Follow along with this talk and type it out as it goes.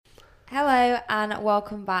Hello and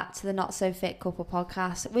welcome back to the Not So Fit Couple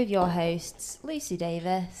podcast with your hosts Lucy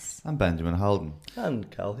Davis and Benjamin Holden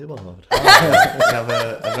and Cal Hibelhard. We have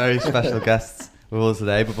a very special guest with us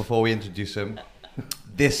today, but before we introduce him,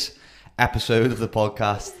 this episode of the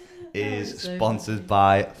podcast is sponsored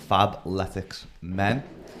by Fabletics Men.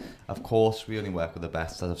 Of course, we only work with the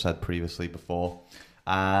best, as I've said previously before,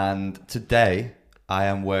 and today I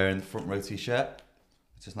am wearing the front row t-shirt.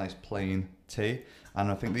 It's just nice plain tee. And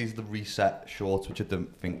I think these are the reset shorts, which I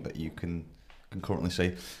don't think that you can currently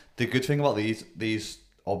see. The good thing about these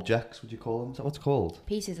objects, would you call them? Is that what's called?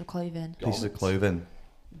 Pieces of clothing. Pieces of clothing.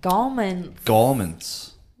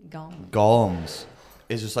 Garments.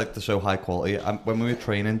 Is just like they're so high quality. When we were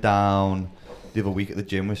training down the other week at the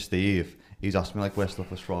gym with Steve, he's asked me like where stuff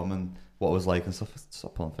was from and what it was like and stuff.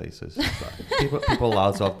 Stop pulling faces. people are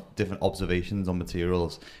allowed to have different observations on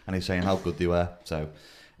materials, and he's saying how good they were. So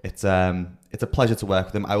it's a pleasure to work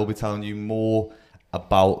with them. I will be telling you more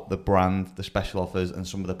about the brand, the special offers, and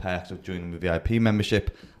some of the perks of joining the VIP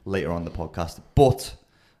membership later on in the podcast. But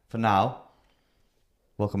for now,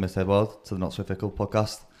 welcome, Mr. Edward, to the Not So Fickle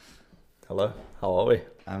podcast. Hello, how are we?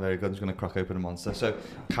 I'm very good. I'm just going to crack open a monster. So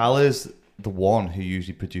Cal is the one who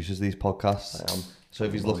usually produces these podcasts. I am. So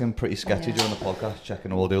if he's looking pretty sketchy during the podcast,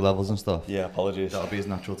 checking audio levels and stuff. Yeah, apologies. That'll be his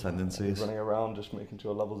natural tendencies. Running around, just making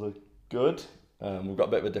sure levels are good. We've got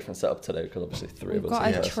a bit of a different setup today because obviously We've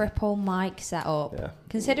got a triple mic set up. Yeah.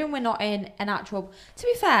 Considering we're not in an actual... To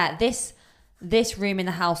be fair, this room in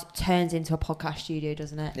the house turns into a podcast studio,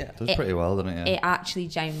 doesn't it? Yeah. It does pretty well, doesn't it? Yeah. It actually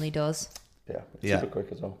genuinely does. Yeah, it's super quick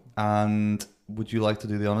as well. And would you like to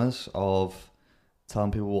do the honours of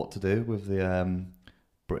telling people what to do with the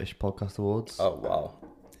British Podcast Awards? Oh, wow.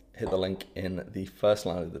 Hit the link in the first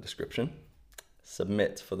line of the description.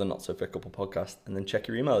 Submit for the Not So Fit Couple podcast and then check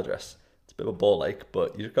your email address. It's a bit of a ball ache,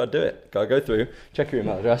 but you just got to do it. Got to go through, check your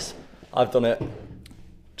email address. I've done it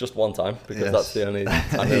just one time because that's the only time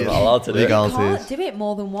I'm not allowed to do it. You can't do it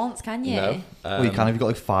more than once, can you? No. Well, you can if you've got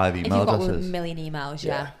like 5 email addresses. If you've got a million emails,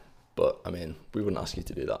 yeah. But, I mean, we wouldn't ask you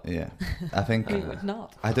to do that. Yeah. I think... We would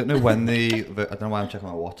not. I don't know when I don't know why I'm checking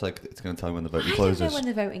my watch. Like, it's going to tell me when the voting closes. I don't know when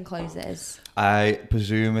the voting closes. I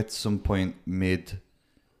presume it's some point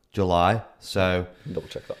mid-July. So... Double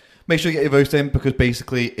check that. Make sure you get your votes in, because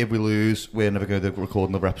basically, if we lose, we're never going to record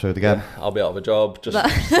another episode again. Yeah, I'll be out of a job. Just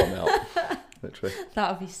sort me out. Literally.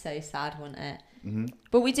 That would be so sad, wouldn't it? Mm-hmm.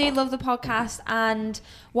 But we do love the podcast, and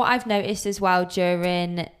what I've noticed as well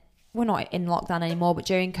during... We're not in lockdown anymore, but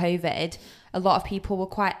during COVID, a lot of people were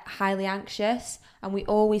quite highly anxious, and we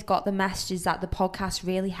always got the messages that the podcast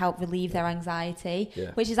really helped relieve their anxiety,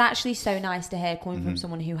 which is actually so nice to hear coming from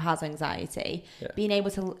someone who has anxiety. Being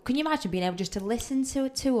able to, can you imagine being able just to listen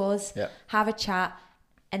to us, have a chat,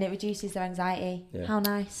 and it reduces their anxiety? How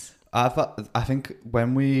nice. I think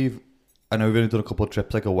when I know we've only done a couple of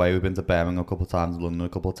trips like away. We've been to Birmingham a couple of times, London a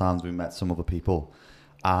couple of times. We met some other people,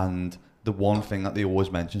 and the one thing that they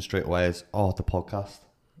always mention straight away is, the podcast.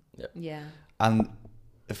 Yeah. And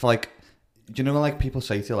if like, do you know when like people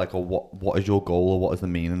say to you like, what is your goal or what is the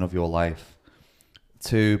meaning of your life?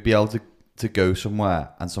 To be able to go somewhere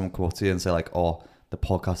and someone come up to you and say like, the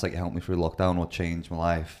podcast like helped me through lockdown or changed my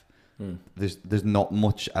life. There's not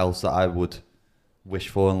much else that I would wish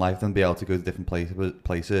for in life than be able to go to different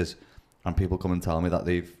places and people come and tell me that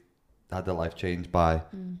they've had their life changed by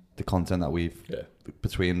the content that we've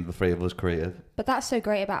between the three of us created. But that's so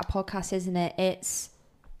great about a podcast, isn't it?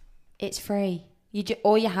 It's free.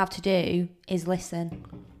 All you have to do is listen.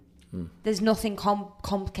 There's nothing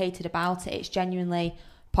complicated about it. It's genuinely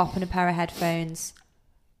pop in a pair of headphones,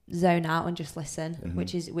 zone out, and just listen.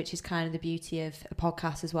 Which is kind of the beauty of a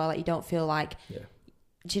podcast as well. Like, you don't feel like,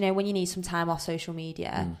 do you know, when you need some time off social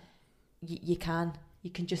media, you can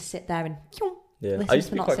just sit there and listen. I used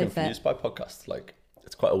to be quite confused by podcasts. Like,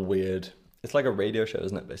 it's quite a weird. It's like a radio show,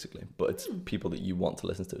 isn't it, basically? But it's people that you want to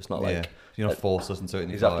listen to. It's not like... You're not forced to listen to it.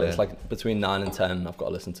 Exactly. It's like between 9 and 10, I've got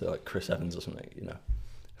to listen to like Chris Evans or something, you know.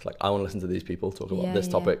 It's like, I want to listen to these people talk about this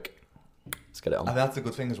topic. Let's get it on. I think that's a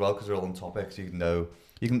good thing as well, because they're all on topics. You can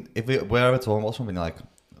if we're ever talking about something, like,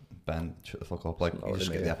 Ben, shut the fuck up. Like, you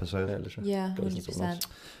just get the episode. Yeah, 100%.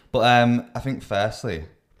 But I think firstly,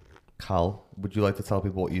 Cal, would you like to tell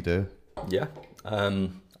people what you do? Yeah.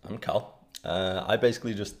 I'm Cal. I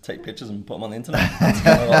basically just take pictures and put them on the internet. That's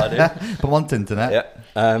kind of what I do. Put them on the internet?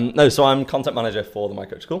 Yeah. So I'm content manager for the My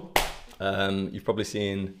Coach School. You've probably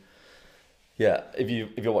seen,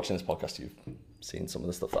 if you're watching this podcast, you've seen some of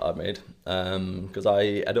the stuff that I've made, because I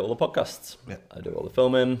edit all the podcasts. Yeah. I do all the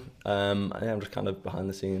filming. And yeah, I'm just kind of behind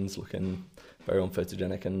the scenes, looking very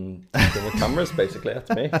unphotogenic and with cameras, basically. That's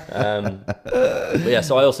me. But yeah,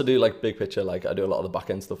 so I also do like big picture. Like I do a lot of the back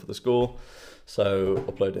end stuff for the school. So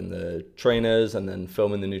uploading the trainers and then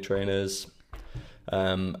filming the new trainers.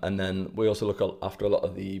 And then we also look after a lot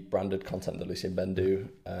of the branded content that Lucy and Ben do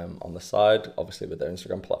on the side, obviously with their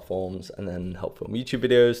Instagram platforms, and then help film YouTube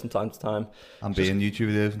videos from time to time. I'm being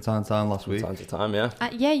YouTube videos from time to time last week. From time to time, yeah.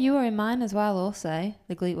 Yeah, you were in mine as well also,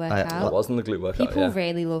 the glute workout. I was in the glute workout, People yeah.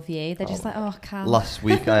 really love you. They're just like, oh, Cal. Last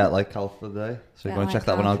week I had like Cal for the day. So Yeah, go and like check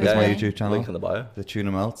that one Cal out. for It's the my day. YouTube channel. Link in the bio. The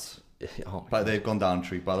tuna melts. Oh, But they've gone down a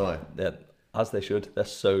treat, by the way. yeah, as they should. They're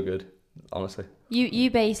so good, honestly. You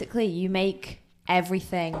basically, you make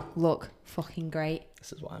everything look fucking great.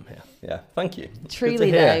 This is why I'm here. Yeah, thank you. It's good to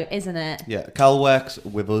Truly hear. though, isn't it? Yeah, Cal works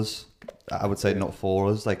with us. I would say not for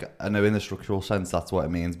us. Like I know in the structural sense that's what it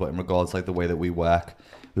means, but in regards to, like the way that we work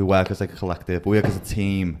as like a collective. We work as a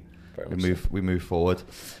team. Very We much move forward.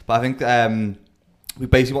 But I think we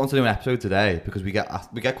basically want to do an episode today because we get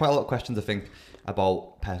quite a lot of questions. I think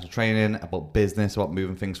about personal training, about business, about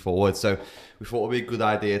moving things forward. So we thought it would be a good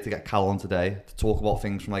idea to get Cal on today to talk about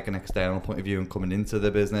things from like an external point of view and coming into the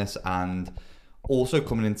business and also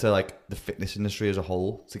coming into like the fitness industry as a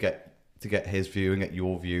whole to get his view and get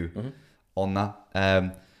your view on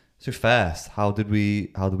that. So first, how did we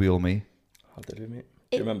all meet? How did we meet?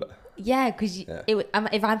 Do you remember? Yeah, because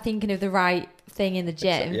if I'm thinking of the right thing in the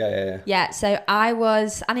gym. Yeah. Yeah, so I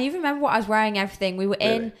was, and I even remember what I was wearing, everything. We were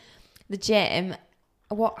in the gym.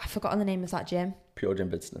 I've forgotten the name of that gym. Pure Gym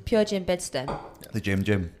Bidston. Pure Gym Bidston. The gym.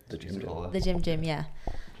 The gym. The gym, yeah.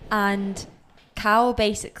 And Cal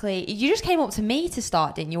basically, you just came up to me to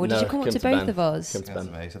start, didn't you? Or did you come up to both Ben. of us? Came to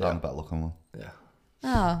Ben. That's I'm a better looking one. Yeah.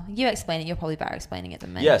 Oh, you explain it. You're probably better explaining it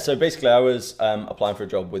than me. Yeah, so basically I was applying for a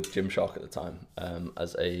job with Gymshark at the time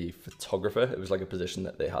as a photographer. It was like a position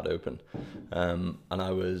that they had open. And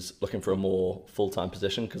I was looking for a more full-time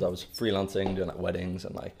position because I was freelancing, doing like weddings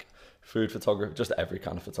and like food photography, just every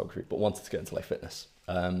kind of photography, but wanted to get into like fitness.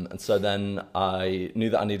 And so then I knew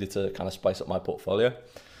that I needed to kind of spice up my portfolio.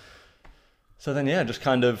 So then, yeah, just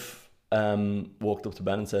kind of walked up to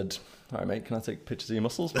Ben and said, all right, mate, can I take pictures of your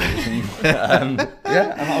muscles? Yeah, and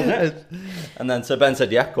that was it. And then so Ben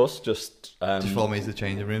said, yeah, of course, just follow me to the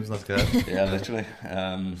changing rooms and let's go. yeah, literally.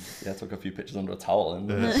 Yeah, took a few pictures under a towel. And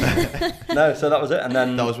no, so that was it. And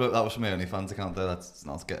then that was from my OnlyFans account though. That's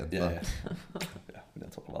not getting yeah, we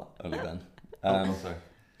don't talk about only Ben. Sorry.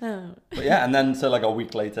 Oh. But yeah, and then so like a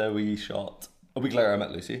week later we shot. A week later I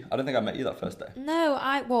met Lucy. I don't think I met you that first day. No,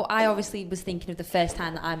 I obviously was thinking of the first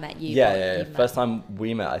time that I met you. Yeah. First time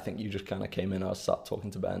we met, I think you just kind of came in. I was sat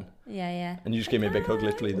talking to Ben. Yeah. And you just gave me a big hug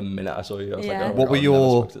literally the minute I saw you. I was like, oh my What God, were I've never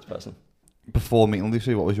your- spoken to this person. Before meeting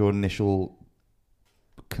Lucy, what was your initial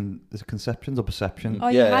is it conceptions or perception? Oh,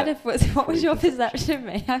 you had what was your perception of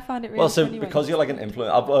me? I found it really well, so funny. because you're like an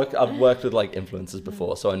influencer, I've worked with like influencers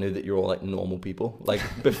before, so I knew that you're all like normal people. Like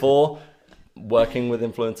before working with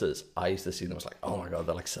influencers, I used to see them as like, oh my God,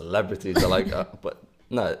 they're like celebrities. They're like, but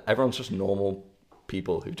no, everyone's just normal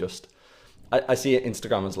people who just, I see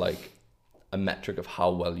Instagram as like a metric of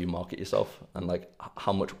how well you market yourself and like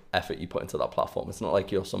how much effort you put into that platform. It's not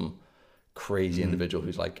like you're some crazy individual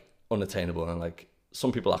who's like unattainable, and like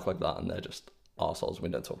some people act like that and they're just arseholes. We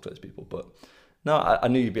don't talk to those people. But no, I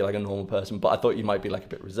knew you'd be like a normal person, but I thought you might be like a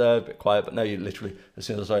bit reserved, a bit quiet. But no, you literally, as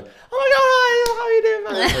soon as I was like, oh my God, how are you doing,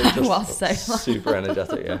 man? It was just so super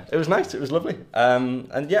energetic. Yeah, it was nice. It was lovely. And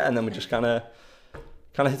then we just kind of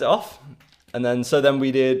hit it off. And then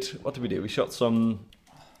we did, what did we do? We shot some,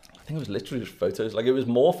 I think it was literally just photos. Like it was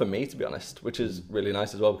more for me, to be honest, which is really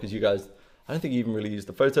nice as well, because you guys, I don't think you even really used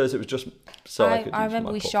the photos. It was just so I could use I remember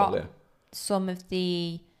my we portfolio. shot some of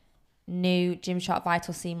the new Gymshark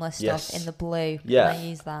Vital Seamless stuff in the blue. Yeah. And I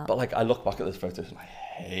used that. But like I look back at those photos and I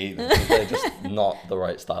hate them. They're just not the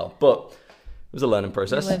right style. But it was a learning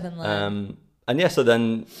process. You live and learn. And yeah, so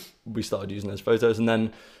then we started using those photos, and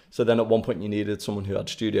then at one point you needed someone who had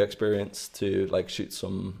studio experience to like shoot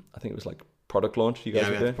some, I think it was like product launch you guys were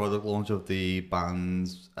we had doing. the product launch of the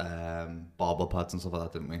bands, barbell pads and stuff like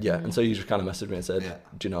that, didn't we? Yeah, and so you just kind of messaged me and said, Yeah.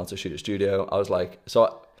 do you know how to shoot a studio? I was like,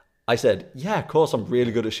 I said, yeah, of course, I'm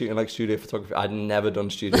really good at shooting like studio photography. I'd never done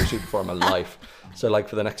studio shoot before in my life. So like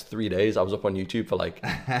for the next 3 days, I was up on YouTube for like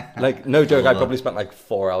no joke, I probably spent like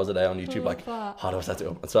 4 hours a day on YouTube, like how do I set it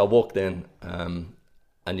up? And so I walked in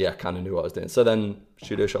and yeah, kind of knew what I was doing. So then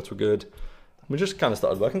studio shots were good. We just kind of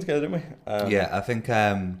started working together, didn't we? Yeah, I think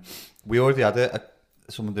we already had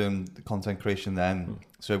someone doing the content creation then.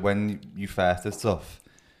 So when you first did stuff,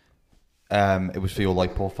 it was for your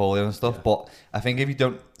like portfolio and stuff. But I think if you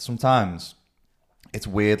don't, sometimes it's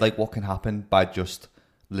weird like what can happen by just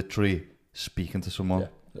literally speaking to someone. Yeah,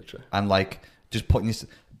 literally. And like just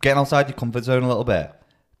getting outside your comfort zone a little bit,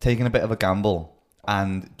 taking a bit of a gamble,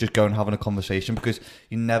 and just going and having a conversation, because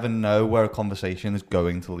you never know where a conversation is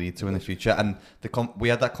going to lead to in the future. And we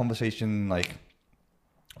had that conversation like,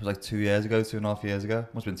 it was like 2 years ago, 2.5 years ago.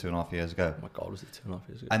 Must have been 2.5 years ago. Oh my God, was it 2.5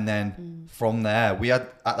 years ago? And then from there, we had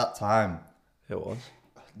at that time It was.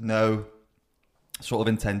 no sort of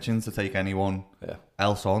intentions to take anyone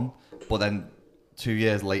else on. But then 2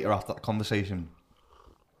 years later after that conversation,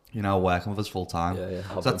 you're now working with us full time.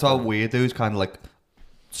 So that's how we do, is kind of like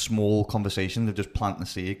small conversations of just planting the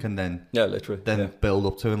seed and then build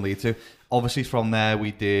up to and lead to. Obviously from there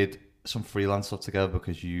we did some freelance stuff together,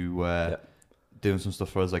 because you were doing some stuff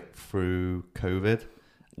for us like through COVID,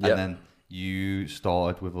 and then you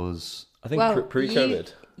started with us. I think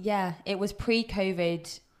pre-COVID. It was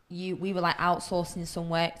pre-COVID. We were like outsourcing some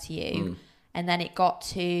work to you, and then it got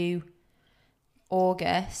to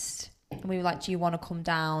August, and we were like, "Do you want to come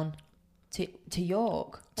down to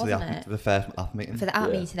York?" Wasn't it? To the first app meeting. For the app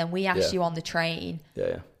meeting, then we asked you on the train.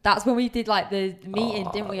 Yeah. That's when we did like the meeting,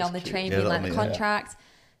 didn't we, on the train, being like the contract.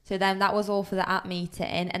 So then that was all for the app meeting,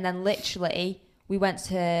 and then literally we went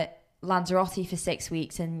to Lanzarote for 6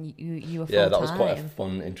 weeks, and you were full time. Yeah, that was quite a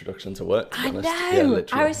fun introduction to work. I know. Yeah,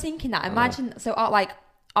 I was thinking that. Imagine, so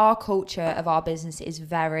our culture of our business is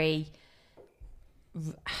very,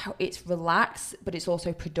 it's relaxed, but it's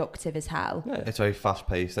also productive as hell. Yeah. It's very fast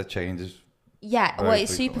paced. That changes. Yeah, well,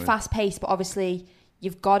 it's super fast paced, but obviously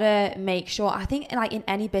you've got to make sure, I think like in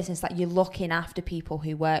any business, that you're looking after people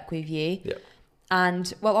who work with you. Yeah.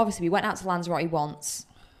 And well, obviously we went out to Lanzarote once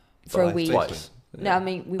for a week. Twice. No, I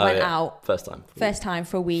mean, we went out. First time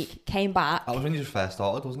for a week, came back. That was when you just first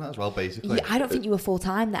started, wasn't it, as well, basically? Yeah, I don't think you were full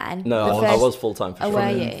time then. No, I was full time for sure. Were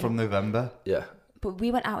you? From November. Yeah. But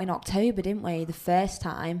we went out in October, didn't we? The first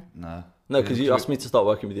time. No, because you asked me to start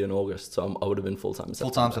working with you in August, so I would have been full time in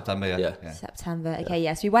September. Full time September, yeah. September, okay,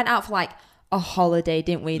 yeah. So we went out for like a holiday,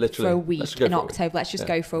 didn't we? Literally. For a week in October. Let's just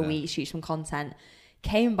go for a week, shoot some content.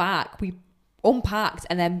 Came back, we unpacked,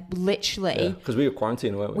 and then literally... Because we were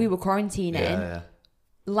quarantining, weren't we? We were quarantining. Yeah.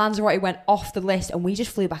 Lanzarote went off the list, and we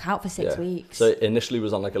just flew back out for 6 weeks. So initially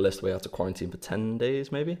was on like a list where we had to quarantine for 10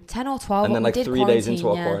 days maybe, 10 or 12, and then like 3 days into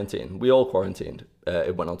our quarantine we all quarantined.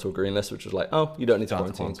 It went onto a green list, which was like, oh, you don't need to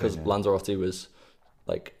quarantine, because Lanzarote was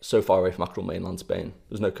like so far away from actual mainland Spain.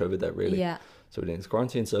 There's no COVID there really, so we didn't need to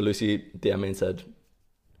quarantine. So Lucy DM'd me and said,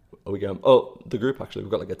 are we going, the group, actually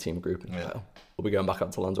we've got like a team group, and are we going back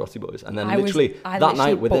out to Lanzarote, boys? And then I literally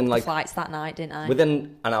night, within like flights that night, didn't I?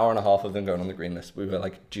 Within an hour and a half of them going on the green list, we were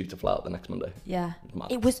like due to fly out the next Monday. Yeah,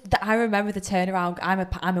 it was. I remember the turnaround.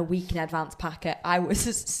 I'm a week in advance packer. I was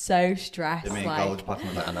just so stressed. Oh my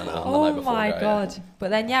God! But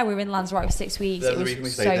then we were in Lanzarote for 6 weeks. The reason we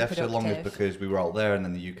stayed there for so long is because we were out there, and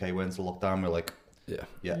then the UK went into lockdown. We're like,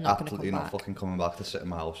 absolutely not fucking coming back to sit in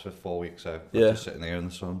my house for 4 weeks. So just sitting there in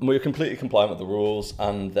the sun. We were completely compliant with the rules,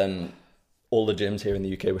 and then all the gyms here in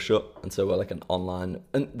the UK were shut, and so we're like an online.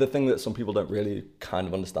 And the thing that some people don't really kind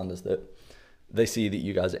of understand is that they see that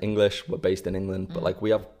you guys are English, we're based in England, but like we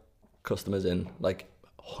have customers in like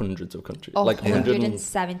hundreds of countries, like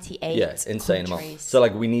 178. Yeah, it's insane amount. So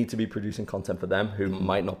like we need to be producing content for them who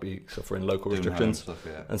might not be suffering local restrictions, stuff,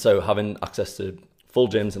 and so having access to full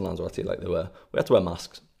gyms in Lanzarote like they were, we had to wear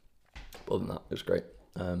masks. But other than that, it was great.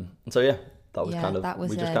 And so that was kind of,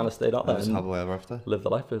 we just kind of stayed out there and lived the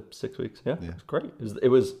life for 6 weeks. Yeah, it was great. It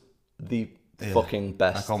was the fucking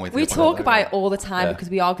best. I can't wait. We talk about it all the time because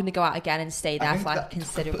we are going to go out again and stay there for like a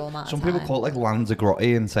considerable amount of time. Some people call it like Lanzarote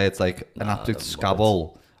and say it's like an absolute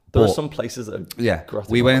scabble. There are some places that are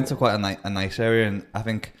we went into quite a nice area, and I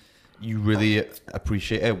think you really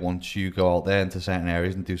appreciate it once you go out there into certain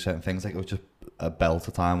areas and do certain things. Like it was just a belt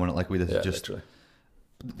of time when it like we just literally.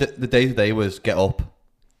 The day to day was get up,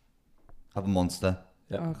 have a monster,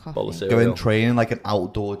 bowl of cereal, go in training like an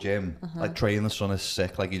outdoor gym, like training in the sun is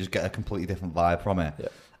sick. Like you just get a completely different vibe from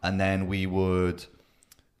it. And then we would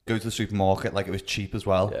go to the supermarket, like it was cheap as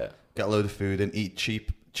well. Get a load of food and eat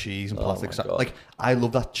cheap cheese and plastic. Like I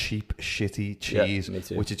love that cheap shitty cheese,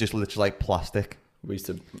 which is just literally like plastic. We used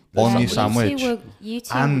to on your sandwich. You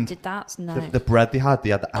two did that. No. The bread they had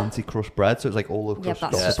the anti-crust bread, so it was like all the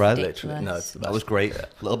crust bread. Literally. No, it's the best. That was great. A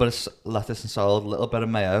little bit of lettuce and salad, a little bit of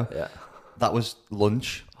mayo. That was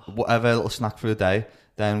lunch. Whatever little snack for the day.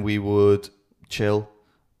 Then we would chill,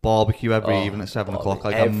 barbecue every Oh, evening at 7 barbecue. o'clock,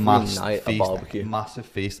 like Every a mass night a feast, barbecue. massive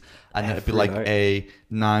feast, and then it'd be Every like night. a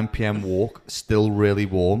 9 p.m. walk, still really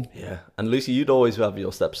warm. Yeah, and Lucy, you'd always have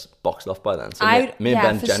your steps boxed off by then. So me and yeah,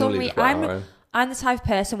 Ben for some generally just went on our own. I'm the type of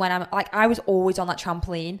person when I'm like, I was always on that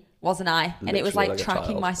trampoline, wasn't I? And it was Literally like like a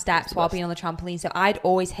tracking child. my steps It's the while best. being on the trampoline. So I'd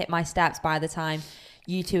always hit my steps by the time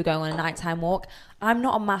you two were going on a nighttime walk. I'm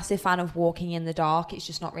not a massive fan of walking in the dark. It's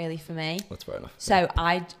just not really for me. That's fair enough. So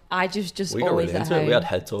I just We got always really at into home. it. We had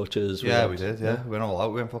head torches. Yeah, we did. Yeah, we went all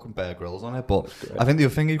out. We went fucking Bear Grylls on it. But great. I think the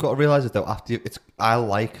other thing you've got to realize is though, I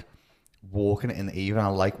like walking in the evening. I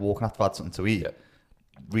like walking after I've had something to eat. Yeah.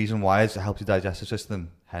 Reason why is it helps your digestive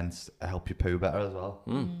system. Hence, it helps you poo better as well.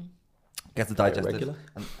 Get the digestive regular.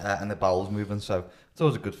 and the bowels moving. So it's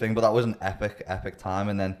always a good thing. But that was an epic time.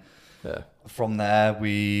 And then from there,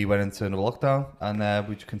 we went into another lockdown, and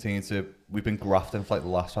we just continued to. We've been grafting for like the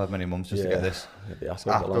last however many months just to get this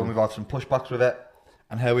after, and we've had some pushbacks with it,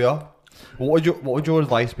 and here we are. What would your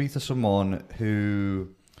advice be to someone who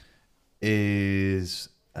is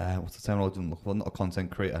what's the term I'm looking for? Not a content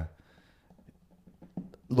creator,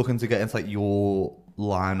 looking to get into like your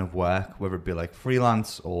line of work, whether it be like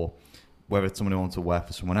freelance or whether it's someone who wants to work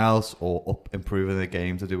for someone else or improving their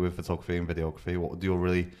game to do with photography and videography? What would your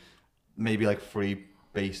really maybe like 3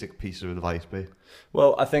 basic pieces of advice be?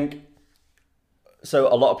 Well, I think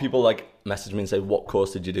so. A lot of people like message me and say, "What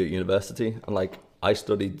course did you do at university?" And like, I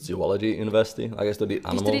studied zoology at university. Like, I studied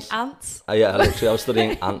animals. You studied ants? Yeah, literally, I was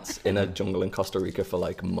studying ants in a jungle in Costa Rica for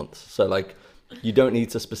like months. So like, you don't need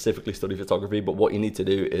to specifically study photography, but what you need to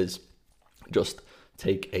do is just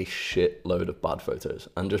take a shit load of bad photos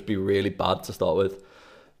and just be really bad to start with.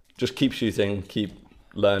 Just keep shooting, keep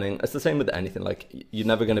learning. It's the same with anything. Like, you're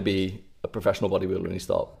never going to be a professional bodybuilder when you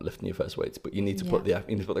start lifting your first weights, but you need to put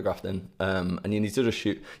the graft in, and you need to just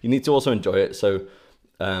shoot. You need to also enjoy it. So,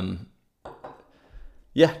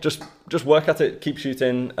 just work at it, keep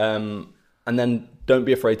shooting, and then don't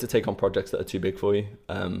be afraid to take on projects that are too big for you.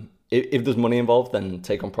 If there's money involved, then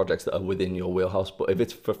take on projects that are within your wheelhouse. But if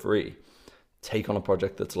it's for free, take on a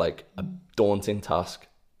project that's like a daunting task,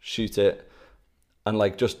 shoot it, and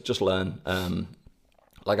like just learn.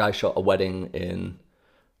 Like, I shot a wedding in,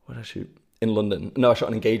 what did I shoot? In London. No, I shot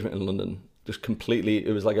an engagement in London. Just completely,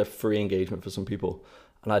 it was like a free engagement for some people,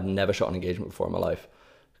 and I'd never shot an engagement before in my life.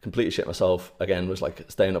 Completely shit myself. Again, was like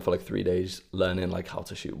staying up for like 3 days learning like how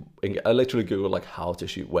to shoot. I literally googled like how to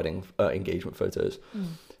shoot wedding engagement photos.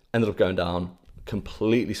 Ended up going down,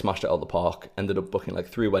 completely smashed it out of the park. Ended up booking like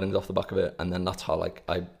 3 weddings off the back of it, and then that's how like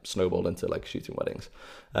I snowballed into like shooting weddings.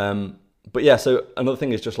 But yeah, so another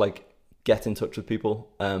thing is just like get in touch with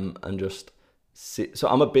people, and just see. So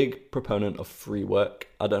I'm a big proponent of free work.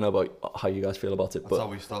 I don't know about how you guys feel about it, That's but how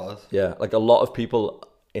we started. yeah, like a lot of people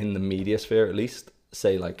in the media sphere at least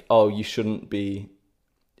say like, oh, you shouldn't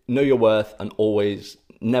know your worth and always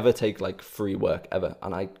never take like free work ever.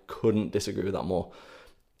 And I couldn't disagree with that more.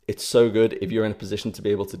 It's so good if you're in a position to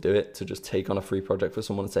be able to do it, to just take on a free project for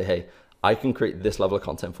someone and say, hey, I can create this level of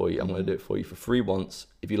content for you. I'm going to do it for you for free once.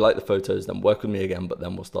 If you like the photos, then work with me again, but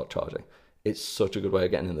then we'll start charging. It's such a good way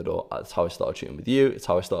of getting in the door. That's how I started shooting with you. It's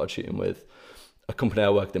how I started shooting with a company I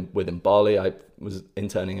worked with in Bali. I was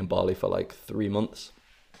interning in Bali for like 3 months,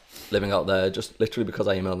 living out there, just literally because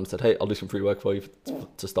I emailed them and said, hey, I'll do some free work for you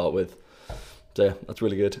to start with. So yeah, that's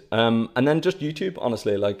really good. And then just YouTube,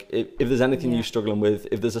 honestly, like if there's anything you're struggling with,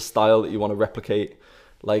 if there's a style that you want to replicate,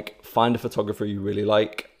 like find a photographer you really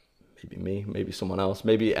like, maybe me, maybe someone else,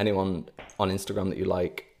 maybe anyone on Instagram that you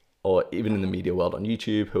like, or even in the media world on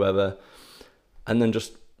YouTube, whoever, and then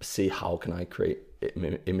just see how can I create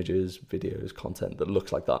images, videos, content that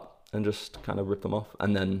looks like that, and just kind of rip them off,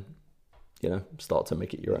 and then, you know, start to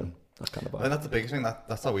make it your own. That's kind of vibe. And that's the biggest thing.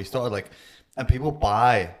 That's how we started. Like, and people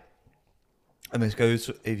buy, and this goes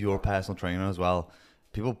if you're a personal trainer as well.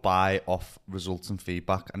 People buy off results and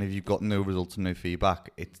feedback, and if you've got no results and no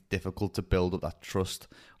feedback, it's difficult to build up that trust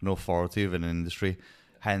and authority within an industry.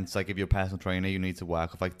 Hence, like if you're a personal trainer, you need to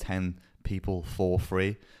work with like 10 people for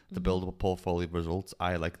free to build up a portfolio of results.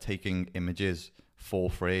 I like taking images for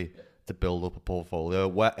free to build up a portfolio.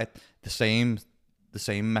 Where the same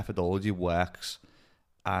methodology works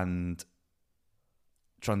and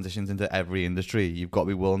transitions into every industry. You've got to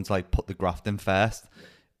be willing to like put the graft in first.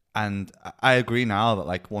 And I agree now that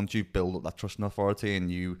like once you build up that trust and authority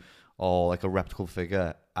and you are like a reputable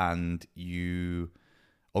figure and you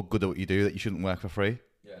are good at what you do, that you shouldn't work for free.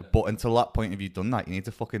 Yeah. But until that point, if you've done that, you need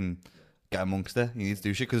to fucking get amongst it. You need to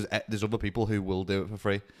do shit because there's other people who will do it for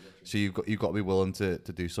free. So you've got to be willing to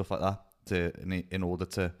do stuff like that in order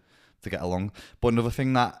to get along. But another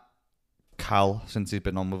thing that Cal, since he's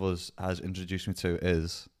been on with us, has introduced me to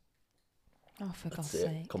is Oh, for God's That's it.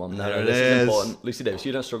 sake. Come on, There no, it this is is. important. Lucy Davis,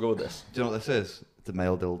 you don't struggle with this. Do you know what this is? It's a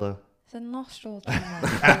male dildo. It's a nostril.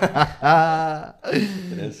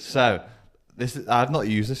 It is. So, I've not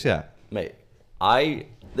used this yet. Mate,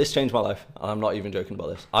 this changed my life, and I'm not even joking about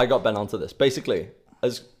this. I got Ben onto this. Basically,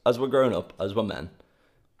 as we're growing up, as we're men,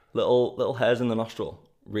 little hairs in the nostril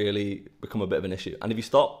really become a bit of an issue. And if you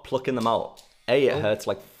start plucking them out, it hurts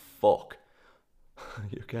like fuck.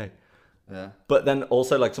 You okay? Yeah. But then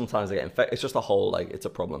also, like, sometimes they get infected. It's just a whole, like, it's a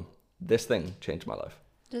problem. This thing changed my life.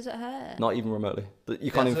 Does it hurt? Not even remotely.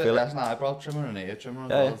 You can't even feel it. That's an eyebrow trimmer and an ear trimmer as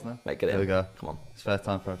Yeah, well, isn't it? Mate, get it There we in. go. Come on. It's first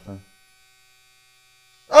time for everything.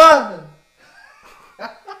 Ah!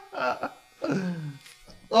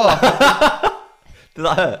 Oh! Did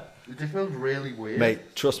that hurt? It just feels really weird.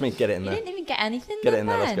 Mate, trust me, get it in You there. didn't even get anything. Get it in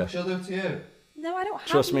there, let's go. She'll do it to you. No, I don't have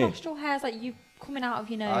Trust me. nostril hairs like you coming out of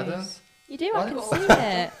your nose. I don't. You do. Why I can not? see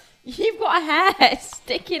it. You've got a hair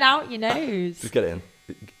sticking out your nose. Just get it in.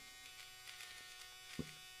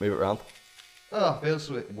 Move it around. Oh, it feels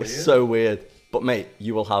weird. It's so weird. But mate,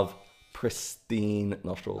 you will have pristine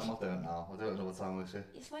nostrils. I'm not doing it now. I'll do it another time, Lucy.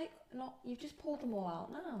 It's like not. You've just pulled them all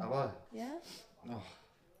out now. Have I? Yeah. Oh.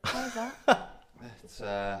 How's that?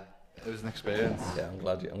 It was an experience. Yeah, I'm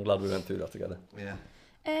glad we went through that together. Yeah.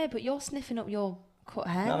 But you're sniffing up your cut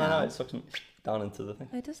hair No, now. it sucks me down into the thing.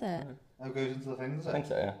 Oh, does it? How it goes into the thing, does it? I think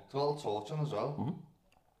so, yeah. It's got a little torch on as well. Mm-hmm.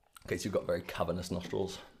 Okay, so you've got very cavernous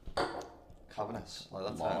nostrils. Cavernous. Like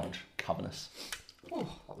that's Large, cavernous.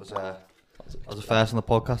 that was a first on the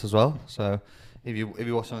podcast as well. So if you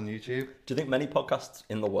watch on YouTube, Do you think many podcasts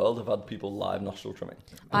in the world have had people live nostril trimming?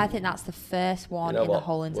 I think that's the first one You know in what? the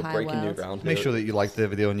whole entire We're breaking world. new ground. make here. sure that you like the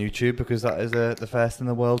video on YouTube because that is the first in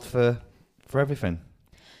the world for everything.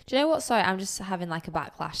 Do you know what? Sorry, I'm just having like a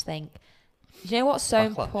backlash thing. Do you know what's so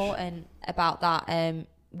Backlash? important about that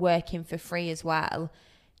working for free as well?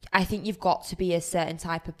 I think you've got to be a certain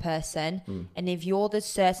type of person. And if you're the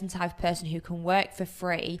certain type of person who can work for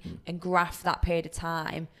free and graft that period of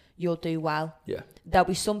time, you'll do well. Yeah. There'll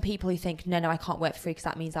be some people who think, no, I can't work for free because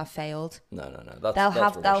that means I've failed. No. They'll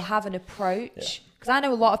rubbish. have an approach. Because I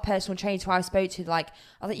know a lot of personal trainers who I've spoke to, I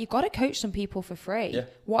was like, you've got to coach some people for free. Yeah.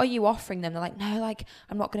 What are you offering them? They're like, no,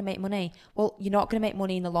 I'm not going to make money. Well, you're not going to make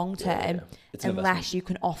money in the long term yeah. It's an unless investment. you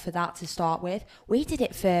can offer that to start with. We did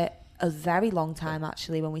it for a very long time,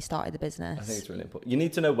 actually, when we started the business. I think it's really important. You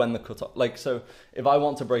need to know when the cut off. Like, so if I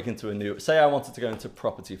want to break into a new, say I wanted to go into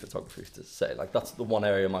property photography, to say, like, that's the one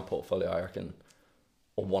area of my portfolio, I reckon,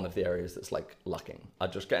 or one of the areas that's like lacking.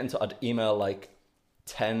 I'd email like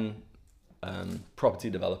 10 property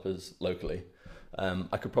developers locally.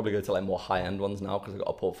 I could probably go to like more high-end ones now because I've got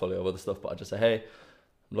a portfolio of other stuff, but I'd just say, hey,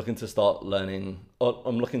 I'm looking to start learning, or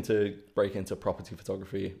I'm looking to break into property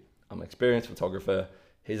photography. I'm an experienced photographer.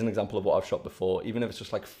 Here's an example of what I've shot before, even if it's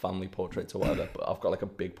just like family portraits or whatever, but I've got like a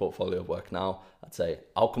big portfolio of work now. I'd say,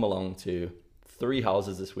 I'll come along to 3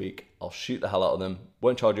 houses this week. I'll shoot the hell out of them.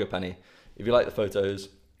 Won't charge you a penny. If you like the photos,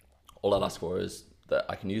 all I'd ask for is that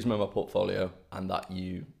I can use them in my portfolio and that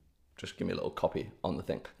you just give me a little copy on the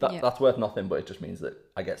thing. That's worth nothing, but it just means that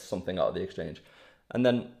I get something out of the exchange. And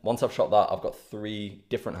then once I've shot that, I've got 3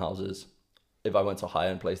 different houses. If I went to a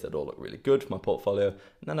high-end place, they'd all look really good for my portfolio.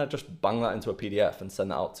 And then I'd just bang that into a PDF and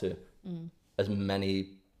send that out to as many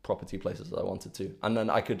property places as I wanted to. And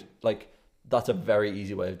then I could, like, that's a very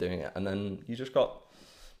easy way of doing it. And then you just got,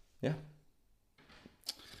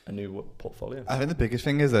 a new portfolio. I think the biggest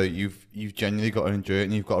thing is though you've genuinely got to enjoy it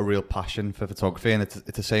and you've got a real passion for photography, and it's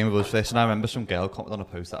the same with us. This, and I remember some girl commented on a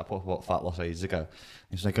post that I put about fat loss ages ago.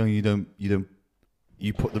 It's like, oh, you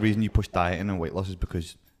put the reason you push dieting and weight loss is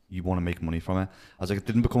because you want to make money from it. I was like, I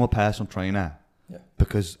didn't become a personal trainer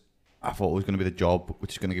because I thought it was going to be the job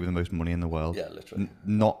which is going to give you the most money in the world. Yeah, literally.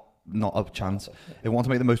 Not a chance. If you want to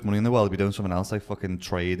make the most money in the world, you'd be doing something else like fucking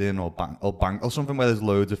trading or bank or something where there's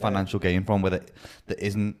loads of financial gain from, where that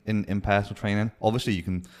isn't in personal training. Obviously, you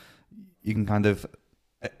can kind of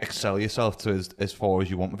excel yourself to as far as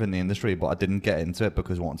you want within the industry, but I didn't get into it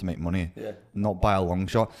because I wanted to make money. Yeah. Not by a long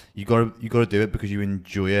shot. You got to do it because you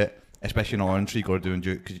enjoy it. Especially in our industry, you got to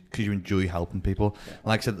enjoy it because you enjoy helping people. Yeah. And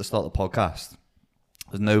like I said at the start of the podcast,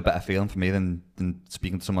 there's no better feeling for me than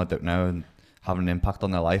speaking to someone I don't know and having an impact on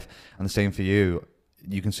their life. And the same for you.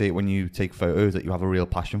 You can see it when you take photos that you have a real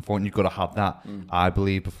passion for it, and you've got to have that, I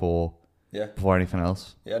believe, before anything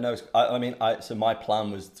else. Yeah, no, so my plan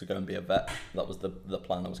was to go and be a vet. That was the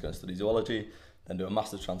plan. I was going to study zoology, then do a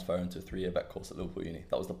master's transfer into a 3-year vet course at Liverpool Uni.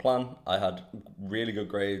 That was the plan. I had really good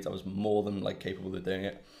grades. I was more than like capable of doing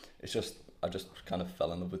it. It's just, I just kind of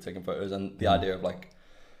fell in love with taking photos, and the idea of like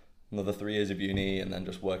another 3 years of uni and then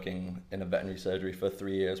just working in a veterinary surgery for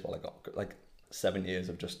 3 years while I got like 7 years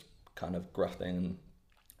of just kind of grafting and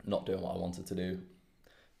not doing what I wanted to do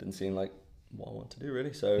didn't seem like what I wanted to do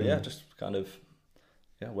really. So yeah, just kind of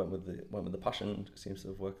went with the passion. It seems to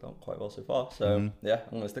have worked out quite well so far. So yeah,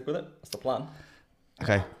 I'm gonna stick with it. That's the plan.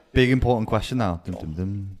 Okay, big important question now. Dum, dum,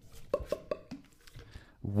 dum.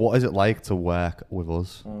 What is it like to work with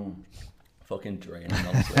us? Fucking draining,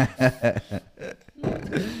 honestly.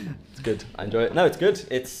 It's good. I enjoy it. No, it's good.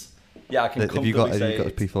 It's I can comfortably say have you got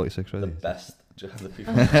a P46 ready? The best.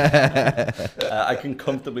 I can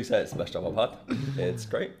comfortably say it's the best job I've had. It's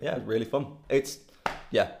great. Yeah, really fun. It's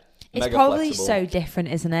It's mega probably flexible. so different,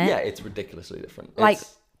 isn't it? Yeah, it's ridiculously different. Like,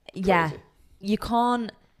 it's yeah, crazy. you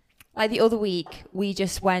can't. Like the other week, we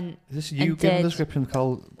just went. Is this you giving the description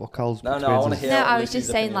of what Carl's No, I want to hear. No, I was just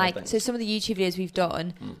saying, like, so some of the YouTube videos we've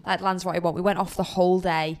done, like Lanzarote one, we went off the whole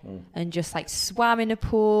day and just like swam in a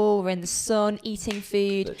pool, we're in the sun, eating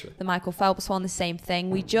food. Literally. The Michael Phelps one, the same thing.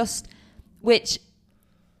 Which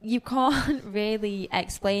you can't really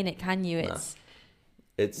explain it, can you?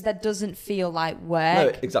 It's that doesn't feel like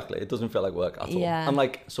work. No, exactly. It doesn't feel like work at all. Yeah. And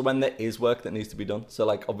like, so when there is work that needs to be done, so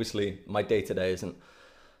like obviously my day to day isn't.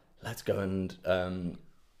 Let's go and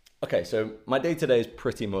okay. So my day to day is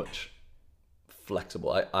pretty much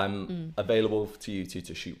flexible. I'm available to you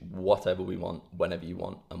to shoot whatever we want, whenever you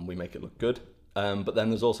want, and we make it look good. But then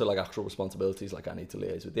there's also like actual responsibilities. Like I need to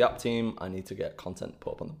liaise with the app team. I need to get content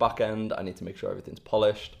put up on the back end. I need to make sure everything's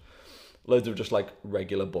polished. Loads of just like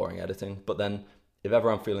regular boring editing. But then if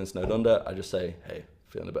ever I'm feeling snowed under, I just say, hey,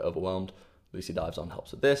 feeling a bit overwhelmed. Lucy dives on,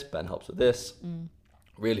 helps with this. Ben helps with this.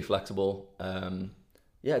 Really flexible.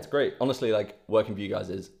 Yeah, it's great. Honestly, like working for you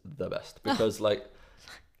guys is the best because like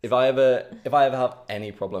if I ever have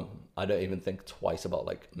any problem, I don't even think twice about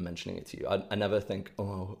like mentioning it to you. I never think,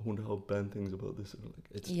 oh, I wonder how Ben thinks about this. Like,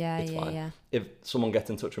 it's fine. Yeah. If someone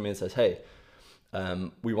gets in touch with me and says, hey,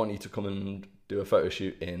 we want you to come and do a photo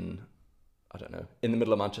shoot in, I don't know, in the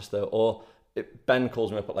middle of Manchester, or Ben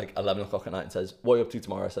calls me up at like 11 o'clock at night and says, what are you up to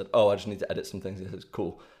tomorrow? I said, oh, I just need to edit some things. He says,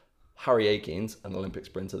 cool. Harry Akins, an Olympic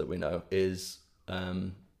sprinter that we know, is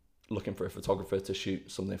looking for a photographer to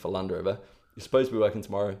shoot something for Land Rover. You're supposed to be working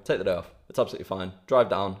tomorrow. Take the day off. It's absolutely fine. Drive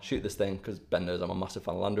down, shoot this thing, because Ben knows I'm a massive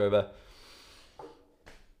fan of Land Rover.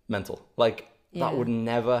 Mental. Like, that would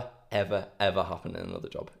never, ever, ever happen in another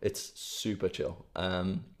job. It's super chill. I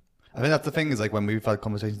think that's the thing is like when we've had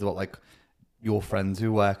conversations about like your friends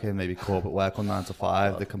who work in maybe corporate work on 9 to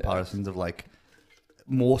 5, the comparisons of like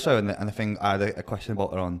more so, and I think I had a question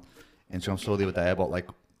about it on Instagram story the other day about like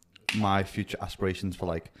my future aspirations for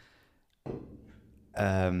like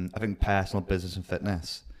I think personal, business and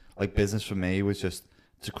fitness. Like business for me was just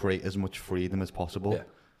to create as much freedom as possible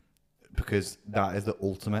because that is the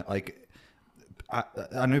ultimate. Like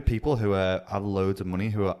I know people who have loads of money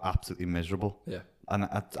who are absolutely miserable. Yeah. And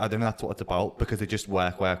I don't know that's what it's about because they just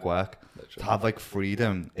work. Literally. To have like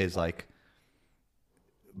freedom is like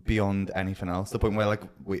beyond anything else. The point where like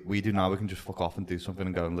we do now, we can just fuck off and do something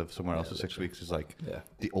and go and live somewhere else for 6 weeks is like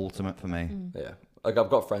the ultimate for me. Yeah. Like I've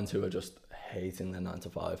got friends who are just hating their 9 to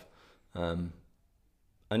 5. And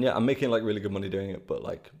yeah, I'm making like really good money doing it, but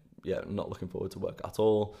like, yeah, not looking forward to work at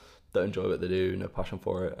all. Don't enjoy what they do, no passion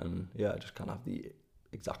for it. And yeah, I just kind of have the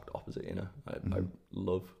exact opposite, you know. I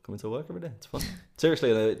love coming to work every day. It's fun.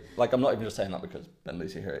 Seriously, like I'm not even just saying that because Ben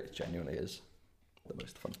Lucy here, it genuinely is the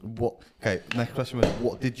most fun. Okay, next question was,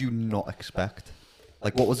 what did you not expect?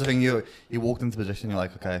 Like, what was the thing you walked into the position, you're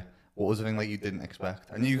like, okay, what was the thing that you didn't expect?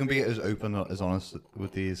 And you can be as open or as honest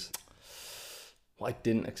with these. What I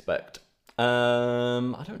didn't expect?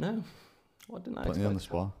 I don't know. What didn't I expect? Putting you on the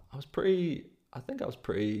spot.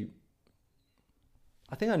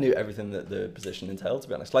 I think I knew everything that the position entailed, to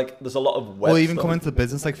be honest. Like, there's a lot of web even coming to the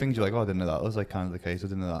business, like, things you're like, oh, I didn't know that was, like, kind of the case. I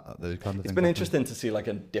didn't know that. Those kind of it's been interesting to see, like,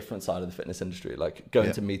 a different side of the fitness industry. Like,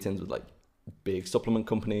 going to meetings with, like, big supplement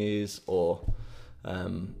companies or,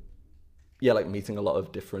 like, meeting a lot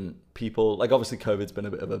of different people. Like, obviously, COVID's been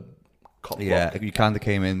a bit of a cop block. Yeah, you kind of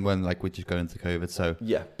came in when, like, we're just going into COVID, so...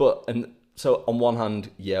 Yeah, but... So on one hand,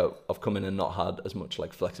 I've come in and not had as much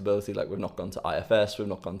like flexibility. Like we've not gone to IFS, we've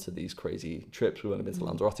not gone to these crazy trips. We've only been to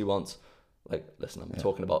Lanzarote once. Like, listen, I'm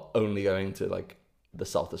talking about only going to like the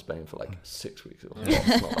south of Spain for like 6 weeks. It's not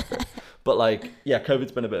that great. But like,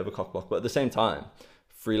 COVID's been a bit of a cockblock. But at the same time,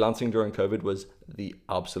 freelancing during COVID was the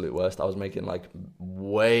absolute worst. I was making like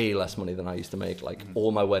way less money than I used to make. Like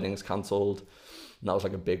all my weddings cancelled. And that was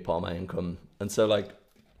like a big part of my income. And so like,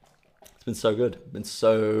 it's been so good. It's been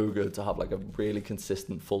so good to have like a really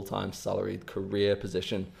consistent full-time salaried career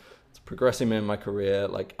position. It's progressing me in my career.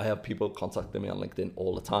 Like I have people contacting me on LinkedIn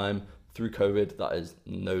all the time through COVID. That is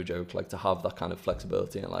no joke. Like to have that kind of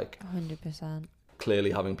flexibility and like 100%.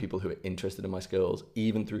 clearly having people who are interested in my skills,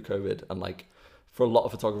 even through COVID. And like, for a lot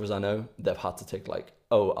of photographers I know, they've had to take like,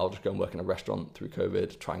 oh, I'll just go and work in a restaurant through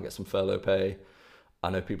COVID, try and get some furlough pay. I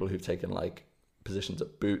know people who've taken like positions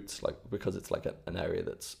at Boots, like because it's like an area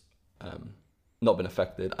that's not been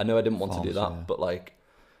affected. I know I didn't want to do that, but like,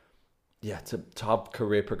 yeah, to have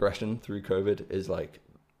career progression through COVID is like,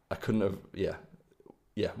 I couldn't have, yeah.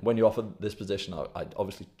 When you offered this position, I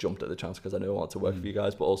obviously jumped at the chance because I knew I wanted to work for you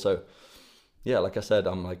guys, but also, yeah, like I said,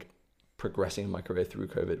 I'm like progressing in my career through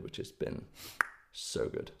COVID, which has been so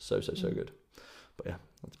good, so good. But yeah,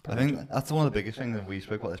 I think that's one of the biggest things that we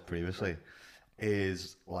spoke about this previously,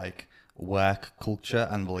 is like work culture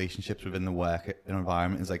and relationships within the work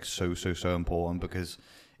environment is like so important, because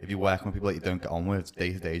if you're working with people that you don't get on with,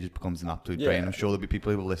 day to day just becomes an absolute drain. I'm sure there'll be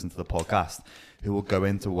people who will listen to the podcast who will go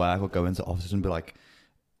into work or go into offices and be like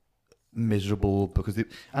miserable because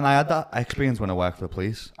and I had that experience when I worked for the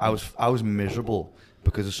police. I was miserable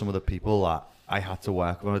because of some of the people that I had to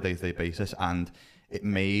work with on a day-to-day basis, and it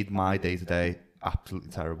made my day-to-day absolutely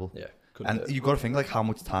terrible. Yeah, and you've got to think like how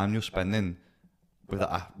much time you're spending with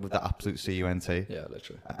that absolute CUNT. Yeah,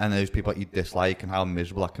 literally. And those people that you dislike, and how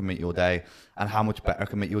miserable that can make your day, and how much better it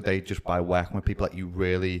can make your day just by working with people that you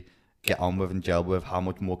really get on with and gel with, how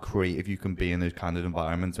much more creative you can be in those kind of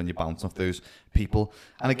environments when you're bouncing off those people.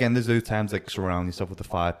 And again, there's those times like surround yourself with the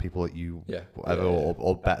 5 people that you whatever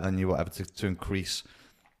or better than you, whatever, to increase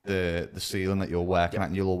the ceiling that you're working at,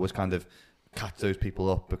 and you'll always kind of catch those people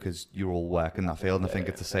up because you're all working that field. And I think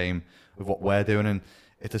it's the same with what we're doing, and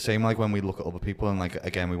it's the same like when we look at other people, and like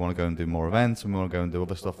again we want to go and do more events and we want to go and do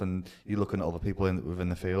other stuff, and you're looking at other people within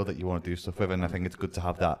the field that you want to do stuff with, and I think it's good to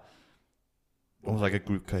have that almost like a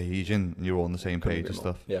group cohesion and you're all on the same page and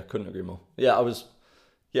stuff. Yeah, couldn't agree more. Yeah,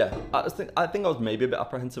 I think I was maybe a bit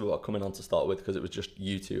apprehensive about coming on to start with, because it was just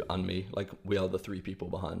you two and me. Like, we are the 3 people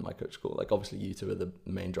behind My Coach School. Like, obviously you two are the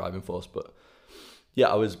main driving force, but yeah,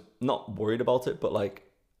 I was not worried about it. But like,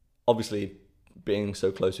 obviously being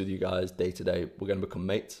so close with you guys day to day, we're going to become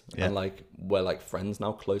mates, and like we're like friends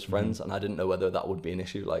now, close friends. And I didn't know whether that would be an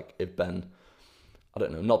issue. Like, if Ben, I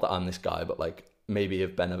don't know, not that I'm this guy, but like, maybe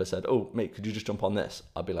if Ben ever said, oh mate, could you just jump on this,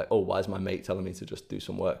 I'd be like, oh, why is my mate telling me to just do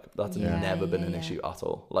some work? That's never been an issue at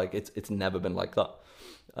all. Like, it's never been like that.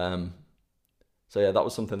 So yeah, that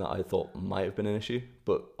was something that I thought might have been an issue,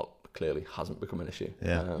 but clearly hasn't become an issue.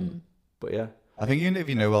 But yeah, I think even if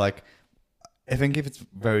you know, like, I think if it's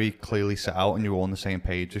very clearly set out and you're all on the same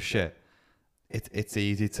page with shit, it's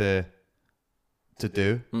easy to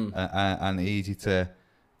do and easy to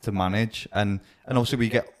manage, and obviously we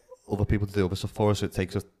get other people to do other stuff for us, so it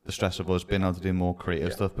takes us the stress of us being able to do more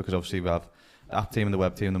creative stuff, because obviously we have the app team and the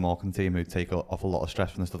web team and the marketing team who take off a lot of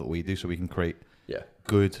stress from the stuff that we do, so we can create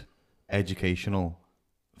good, educational,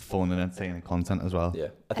 fun and entertaining content as well. Yeah,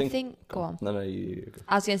 I think go on. No, you.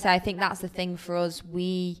 I was going to say, I think that's the thing for us.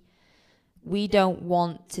 We don't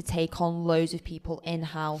want to take on loads of people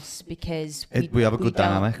in-house, because we have a good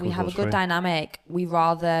dynamic. We have a good dynamic. We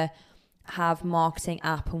rather have marketing,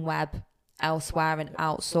 app and web elsewhere and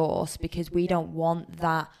outsource, because we don't want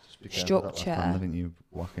that structure. I think you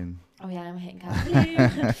walking. Oh yeah, I'm hitting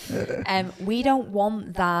camera. We don't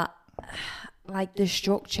want that, like the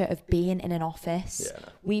structure of being in an office. Yeah.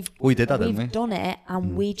 We did that, didn't we? We've done it,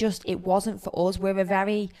 and it wasn't for us. We're a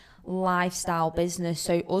very lifestyle business,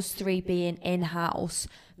 so us 3 being in-house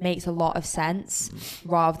makes a lot of sense,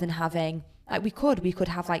 rather than having, like, we could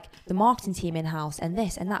have like the marketing team in-house and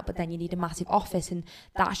this and that, but then you need a massive office, and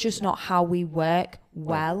that's just not how we work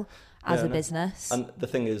well as a business. And the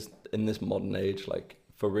thing is, in this modern age, like,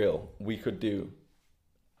 for real, we could do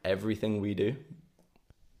everything we do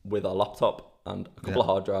with our laptop and a couple of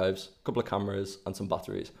hard drives, a couple of cameras and some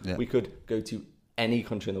batteries. We could go to any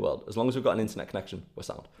country in the world. As long as we've got an internet connection, we're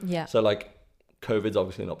sound. Yeah. So like, COVID's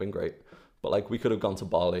obviously not been great, but like, we could have gone to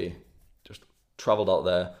Bali, just traveled out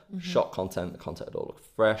there, shot content. The content would all look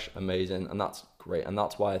fresh, amazing, and that's great. And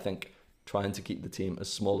that's why I think trying to keep the team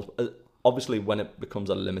as small as, obviously when it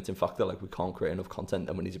becomes a limiting factor, like we can't create enough content,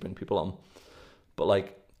 then we need to bring people on. But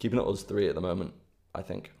like, keeping it us 3 at the moment, I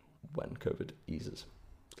think when COVID eases,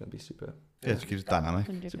 it's going to be super. Yeah, it keeps it dynamic.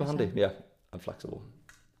 100%. Super handy, yeah, and flexible.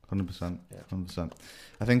 100%. 100%.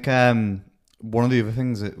 I think one of the other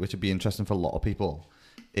things which would be interesting for a lot of people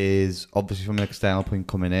is, obviously from an external point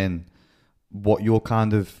coming in, what you're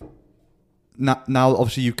kind of now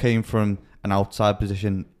obviously you came from an outside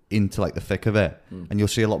position into like the thick of it, and you'll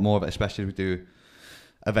see a lot more of it, especially if we do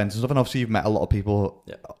events and stuff. And obviously you've met a lot of people,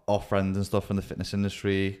 our friends and stuff from the fitness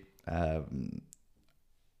industry, and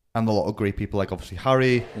a lot of great people, like obviously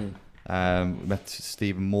Harry, We met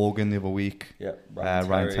Stephen Morgan the other week. Yeah,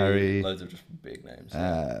 Ryan Terry. Loads of just big names.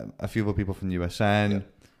 A few other people from USN.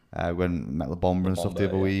 When met the Bomber and stuff the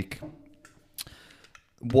other week.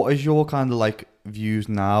 What is your kind of like views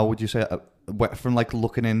now? Would you say from like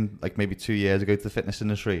looking in like maybe 2 years ago to the fitness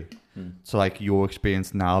industry to like your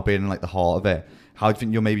experience now being in like the heart of it? How do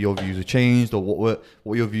you think your views have changed, or what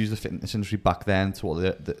were your views of the fitness industry back then to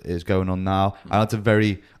what is going on now? I know it's a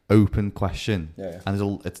very open question,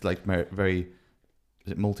 and it's like very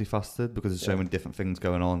is it multifaceted because there's so many different things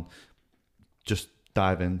going on. Just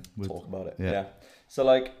dive in. Talk about it. Yeah. So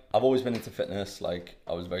like I've always been into fitness. Like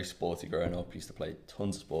I was very sporty growing up. Used to play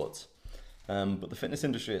tons of sports. But the fitness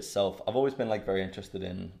industry itself, I've always been like very interested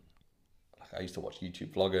in. Like I used to watch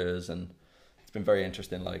YouTube vloggers, and it's been very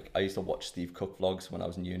interesting. Like I used to watch Steve Cook vlogs when I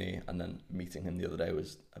was in uni, and then meeting him the other day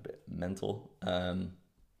was a bit mental.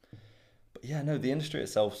 But yeah, no, the industry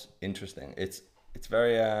itself's interesting. It's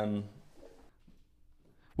very.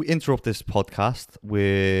 We interrupt this podcast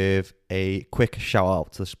with a quick shout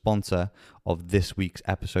out to the sponsor of this week's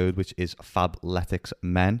episode, which is Fabletics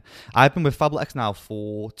Men. I've been with Fabletics now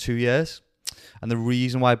for 2 years, and the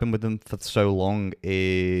reason why I've been with them for so long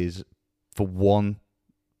is for one,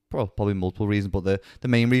 probably multiple reasons, but the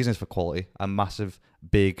main reason is for quality. I'm a massive,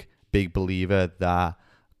 big believer that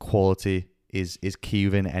quality is key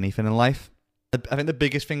within anything in life. I think the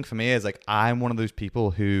biggest thing for me is like I'm one of those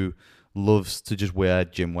people who loves to just wear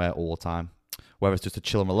gym wear all the time, whether it's just to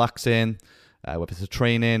chill and relax in, whether it's a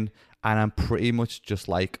training, and I'm pretty much just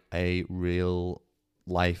like a real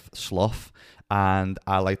life sloth, and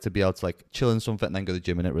I like to be able to like chill in something and then go to the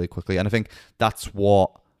gym in it really quickly. And I think that's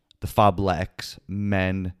what the Fabletics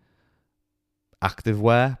Men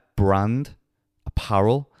activewear brand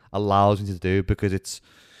apparel allows me to do, because it's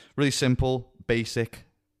really simple, basic,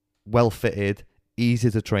 well fitted,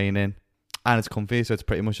 easy to train in, and it's comfy, so it's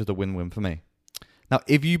pretty much just a win-win for me. Now,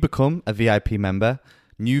 if you become a VIP member,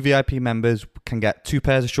 new VIP members can get 2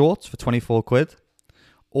 pairs of shorts for 24 quid,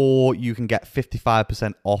 or you can get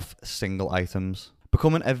 55% off single items.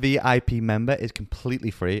 Becoming a VIP member is completely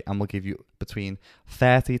free and will give you between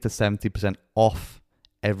 30 to 70% off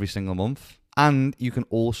every single month. And you can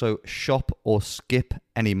also shop or skip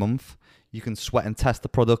any month. You can sweat and test the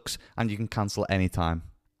products, and you can cancel anytime.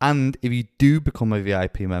 And if you do become a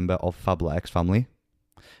VIP member of Fabletics family,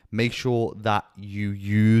 make sure that you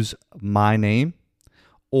use my name,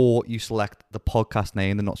 or you select the podcast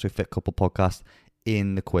name, the Not So Fit Couple podcast,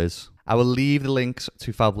 in the quiz. I will leave the links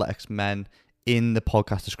to Fabletics Men in the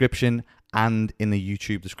podcast description and in the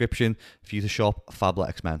YouTube description for you to shop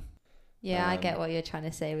Fabletics Men. Yeah, I get what you're trying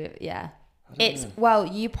to say. Well,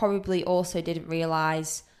 you probably also didn't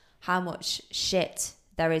realise how much shit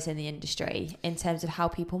there is in the industry in terms of how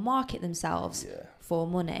people market themselves for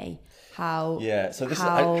money. So this is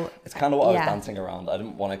it's kind of what I was dancing around. I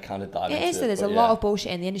didn't want to kind of dive into it. There's a lot of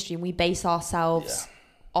bullshit in the industry, and we base ourselves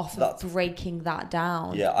off of breaking that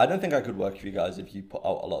down. Yeah, I don't think I could work for you guys if you put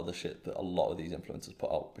out a lot of the shit that a lot of these influencers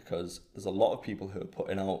put out, because there's a lot of people who are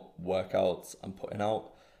putting out workouts and putting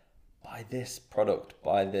out, buy this product,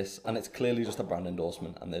 buy this, and it's clearly just a brand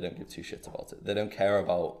endorsement, and they don't give two shits about it. They don't care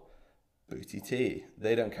about booty tea.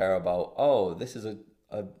 They don't care about, oh, this is a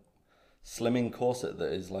slimming corset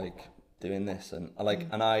that is like doing this, and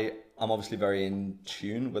I'm obviously very in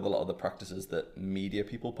tune with a lot of the practices that media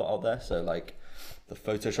people put out there. So like the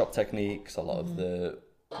Photoshop techniques, a lot of the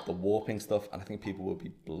warping stuff, and I think people would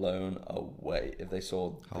be blown away if they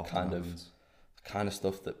saw the kind of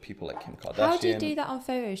stuff that people like Kim Kardashian. How do you do that on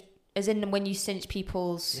photos? As in when you cinch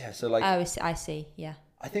people's... Yeah, so like... Oh, I see, yeah.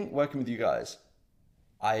 I think working with you guys,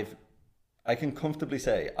 I can comfortably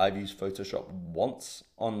say I've used Photoshop once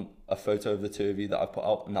on a photo of the two of you that I put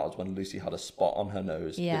out, and that was when Lucy had a spot on her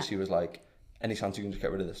nose that she was like, any chance you can just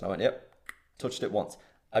get rid of this? And I went, yep, touched it once.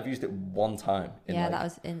 I've used it one time.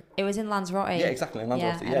 It was in Lanzarote. Yeah, exactly, in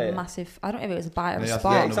Lanzarote. Yeah. Massive, I don't know if it was a bite or a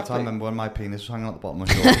spot. Yeah, exactly. I remember when my penis was hanging out the bottom of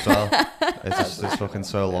my shorts as well. It's fucking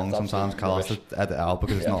so long. Sometimes Carl has to edit it out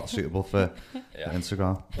because it's not suitable for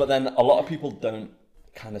Instagram. But then a lot of people don't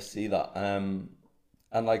kind of see that. And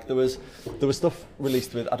like there was stuff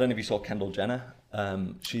released with, I don't know if you saw Kendall Jenner.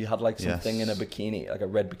 She had like something in a bikini, like a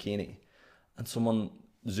red bikini, and someone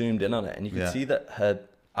zoomed in on it, and you could see that her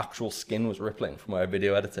actual skin was rippling from where a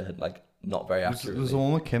video editor had like not very accurately. There was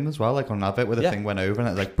one with Kim as well, like on Navid, where the thing went over and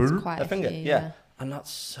it like her finger. Yeah. And that's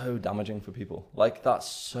so damaging for people. Like that's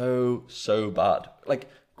so bad. Like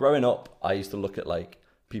growing up, I used to look at like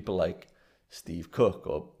people like Steve Cook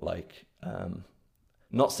or like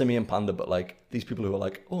not Simeon Panda, but like these people who are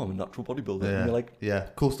like, oh, I'm a natural bodybuilder. Yeah. And you're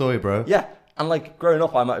like, cool story, bro. Yeah. And like growing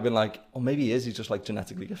up, I might have been like, oh, maybe he is. He's just like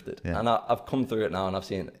genetically gifted. Yeah. And I've come through it now, and I've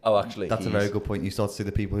seen, oh, actually, That's a very good point. You start to see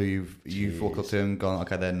the people who you've walked up to and gone,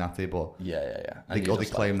 okay, they're natty, but yeah. they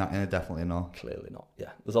claim that, and definitely not. Clearly not.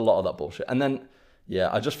 Yeah, there's a lot of that bullshit. And then,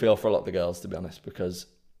 yeah, I just feel for a lot of the girls, to be honest, because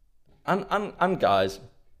and guys,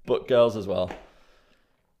 but girls as well,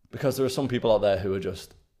 because there are some people out there who are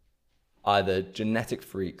just either genetic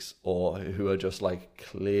freaks or who are just like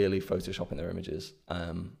clearly photoshopping their images.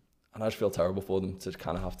 And I just feel terrible for them to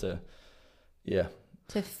kind of have to,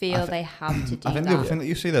 to feel they have to do I think that. the other thing that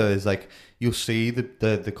you see though is like you'll see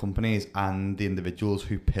the companies and the individuals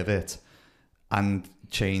who pivot and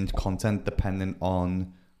change content depending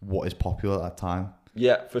on what is popular at that time.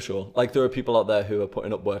 Yeah, for sure. Like there are people out there who are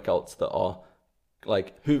putting up workouts that are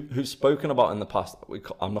like who've spoken about in the past.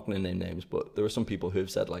 I'm not going to name names, but there are some people who've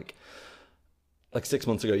said like 6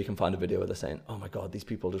 months ago, you can find a video where they're saying, "Oh my god, these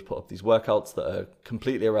people just put up these workouts that are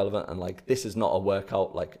completely irrelevant," and like this is not a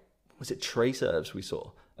workout. Like, was it tray serves we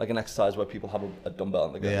saw? Like an exercise where people have a dumbbell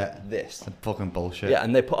and they go like this. That's fucking bullshit. Yeah,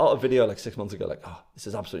 and they put out a video like 6 months ago, like, "Oh, this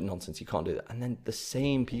is absolute nonsense. You can't do that." And then the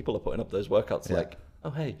same people are putting up those workouts, like, "Oh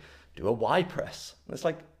hey, do a Y press." And it's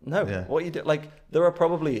like, no, what you do? Like, there are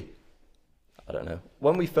probably, I don't know.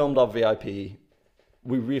 When we filmed our VIP,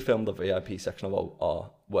 we refilmed the VIP section of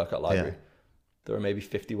our workout library. Yeah. There are maybe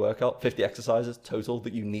 50 exercises total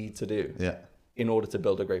that you need to do in order to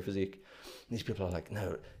build a great physique. And these people are like,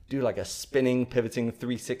 no, do like a spinning, pivoting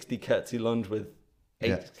 360 curtsy lunge with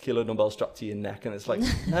 8 kilo dumbbells strapped to your neck. And it's like,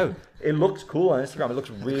 no, it looks cool on Instagram. It looks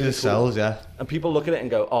really cool. Sells, And people look at it and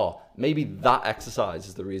go, oh, maybe that exercise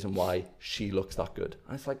is the reason why she looks that good.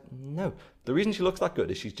 And it's like, no, the reason she looks that good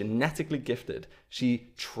is she's genetically gifted. She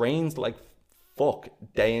trains like fuck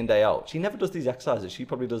day in, day out. She never does these exercises. She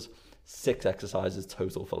probably does 6 exercises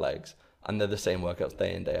total for legs, and they're the same workouts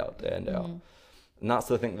day in, day out, day in, day out. And that's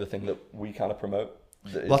the thing that we kind of promote.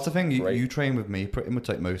 That's the thing. You train with me pretty much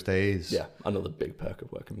like most days. Yeah, another big perk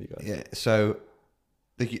of working with you guys. Yeah, so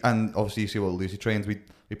and obviously you see what Lucy trains. We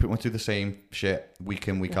pretty much do the same shit week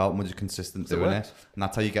in, week out, and we're just consistent doing it, and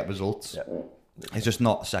that's how you get results. Yeah. It's just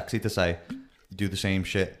not sexy to say you do the same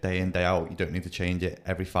shit day in, day out. You don't need to change it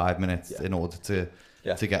every 5 minutes in order to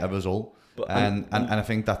get a result. But, and I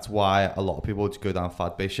think that's why a lot of people just go down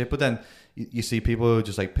fad-based shit. But then you see people who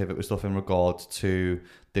just like pivot with stuff in regards to,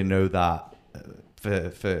 they know that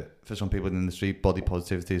for some people in the industry, body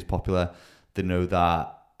positivity is popular. They know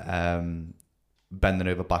that bending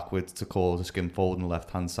over backwards to cause a skin fold on the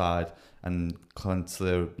left-hand side and clench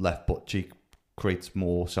the left butt cheek creates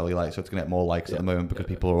more cellulite, so it's going to get more likes at the moment because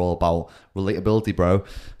people are all about relatability, bro.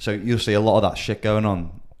 So you'll see a lot of that shit going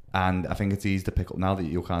on. And I think it's easy to pick up now that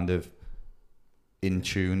you're kind of in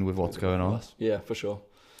tune with what's going on. Yeah, for sure.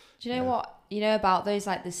 Do you know what? You know about those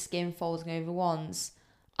like the skin folding over ones?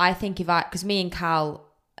 I think because me,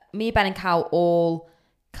 Ben and Cal all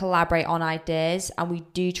collaborate on ideas, and we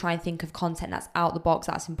do try and think of content that's out the box,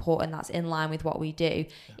 that's important, that's in line with what we do.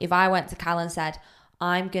 If I went to Cal and said,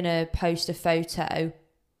 I'm going to post a photo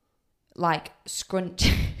like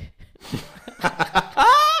scrunch...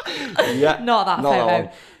 not that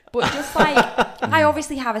photo. But just like, I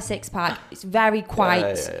obviously have a 6-pack. It's very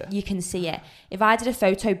quite, you can see it. If I did a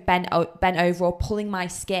photo bent over or pulling my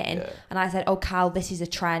skin, and I said, oh, Cal, this is a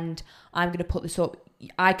trend, I'm going to put this up.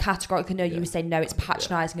 I categorically know you would say, no, it's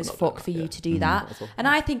patronising as fuck for you to do that. And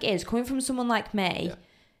I think it is. Coming from someone like me,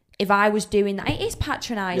 if I was doing that, it is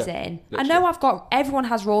patronising. I know everyone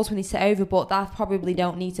has roles when they sit over, but I probably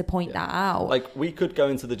don't need to point that out. Like, we could go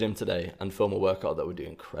into the gym today and film a workout that would do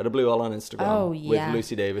incredibly well on Instagram with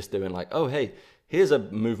Lucy Davis doing like, oh, hey, here's a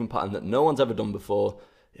movement pattern that no one's ever done before.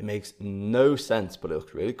 It makes no sense, but it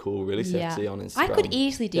looks really cool, really sexy on Instagram. I could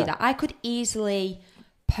easily do that. I could easily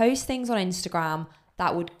post things on Instagram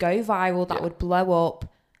that would go viral, that would blow up,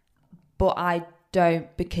 but I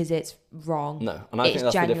don't, because it's wrong. No, and I think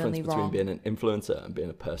that's the difference between being an influencer and being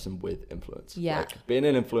a person with influence. Yeah. Like, being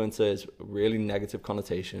an influencer is a really negative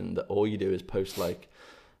connotation that all you do is post like,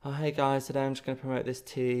 oh, hey guys, today I'm just going to promote this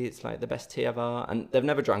tea. It's like the best tea ever. And they've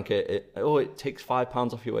never drank it. It takes 5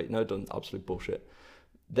 pounds off your weight. No, it doesn't. Absolute bullshit.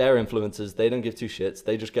 They're influencers. They don't give 2 shits.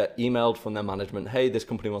 They just get emailed from their management. Hey, this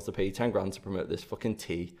company wants to pay you 10 grand to promote this fucking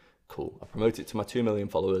tea. Cool. I'll promote it to my 2 million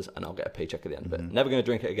followers and I'll get a paycheck at the end of it. Never going to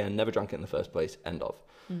drink it again. Never drank it in the first place. End of.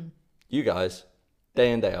 You guys,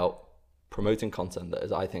 day in, day out, promoting content that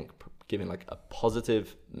is, I think, giving like a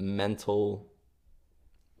positive mental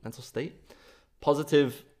state,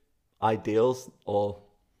 positive ideals, or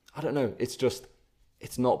I don't know. It's just,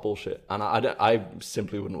 it's not bullshit. And I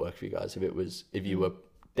simply wouldn't work for you guys if you were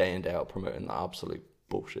day in, day out promoting that absolute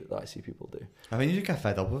bullshit that I see people do. I mean, you just get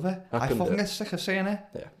fed up with it. I fucking get sick of seeing it.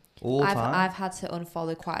 Yeah. all the time. I've had to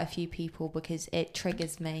unfollow quite a few people because it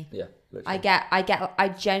triggers me. Yeah, literally. I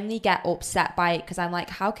genuinely get upset by it because I'm like,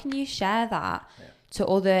 how can you share that to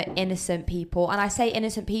other innocent people? And I say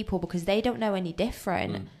innocent people because they don't know any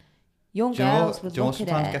different. Young girls would look at it.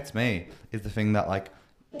 Sometimes gets me is the thing that like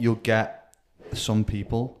you'll get some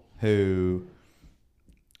people who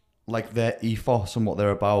like their ethos and what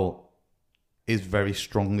they're about is very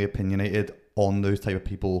strongly opinionated on those type of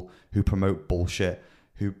people who promote bullshit,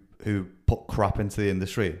 who put crap into the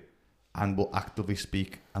industry and will actively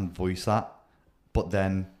speak and voice that. But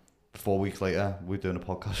then 4 weeks later, we're doing a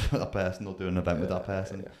podcast with that person or doing an event with that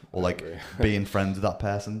person or like being friends with that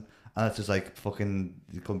person. And it's just like fucking,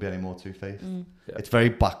 you couldn't be any more two-faced. Yeah. It's very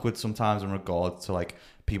backwards sometimes in regard to like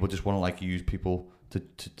people just want to like use people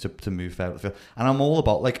to move further. And I'm all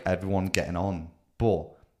about like everyone getting on. But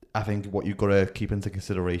I think what you've got to keep into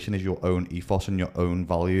consideration is your own ethos and your own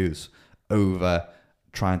values over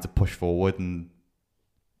trying to push forward and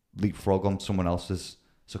leapfrog on someone else's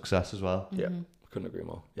success as well. Yeah, couldn't agree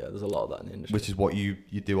more. Yeah, there's a lot of that in the industry. Which is what you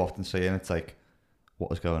do often see, and it's like,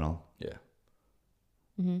 what is going on? Yeah.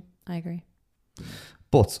 I agree.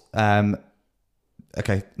 But,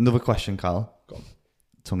 okay, another question, Carl. Go on.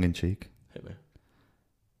 Tongue in cheek. Hit me.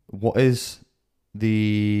 What is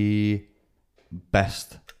the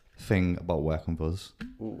best thing about working with us?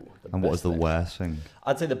 Ooh, and what is the worst thing?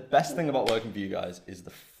 I'd say the best thing about working for you guys is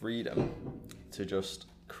the freedom to just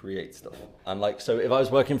create stuff. And like, so if I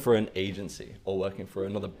was working for an agency or working for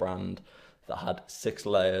another brand that had 6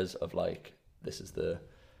 layers of like, this is the,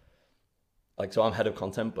 like, so I'm head of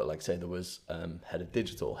content, but like say there was head of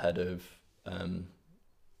digital, head of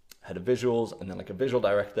visuals, and then like a visual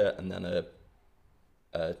director, and then a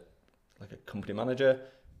like a company manager,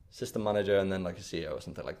 system manager, and then like a CEO or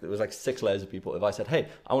something. Like there was like 6 layers of people. If I said, hey,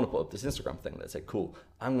 I want to put up this Instagram thing, they'd say, cool,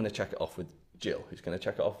 I'm going to check it off with Jill, who's going to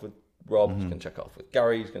check it off with Rob, who's going to check it off with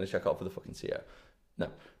Gary, who's going to check it off with the fucking CEO. No.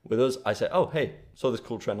 With us, I say, oh, hey, saw this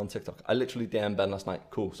cool trend on TikTok. I literally DM Ben last night.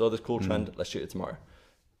 Cool, saw this cool trend. Let's shoot it tomorrow.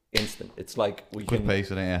 Instant. It's like we quick can... pace,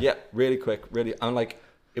 isn't it? Yeah, really quick. Really. I'm like,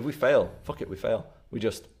 if we fail, fuck it, we fail. We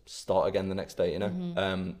just start again the next day, you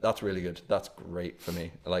know? That's really good. That's great for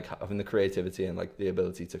me. Like having the creativity and like the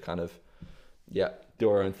ability to kind of, do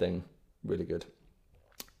our own thing. Really good.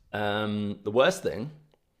 The worst thing...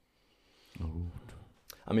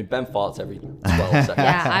 I mean, Ben farts every 12 seconds.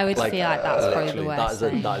 Yeah, I would feel like that's probably the that worst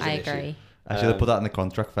is thing. I agree. I should have put that in the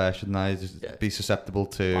contract first, shouldn't I? Just be susceptible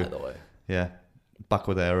to... By the way. Yeah.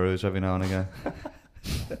 Backward arrows every now and again.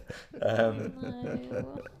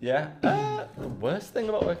 The worst thing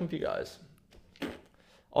about working for you guys,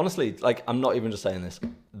 honestly, like I'm not even just saying this,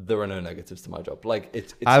 there are no negatives to my job. Like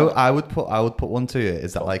it's I would put one to you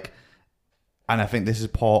is that like, and I think this is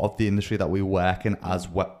part of the industry that we work in as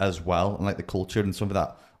well, and like the culture and something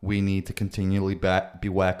that we need to continually be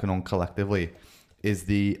working on collectively is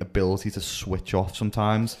the ability to switch off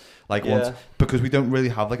sometimes. Like once, because we don't really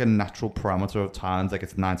have like a natural parameter of times, like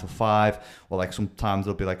it's 9 to 5, or like sometimes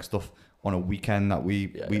there'll be like stuff on a weekend that we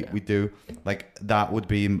do. Like that would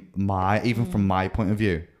be even from my point of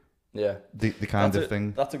view. Yeah. The kind of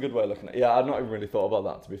thing. That's a good way of looking at it. Yeah, I've not even really thought about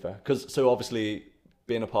that, to be fair. Because so obviously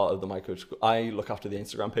being a part of the My Coach School, I look after the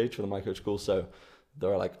Instagram page for the My Coach School. So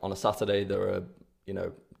there are like on a Saturday, there are,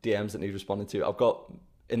 DMs that need responding to. I've got,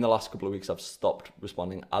 in the last couple of weeks, I've stopped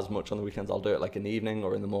responding as much on the weekends. I'll do it like in the evening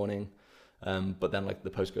or in the morning. But then like the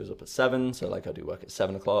post goes up at 7. So like I do work at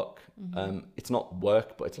 7 o'clock. It's not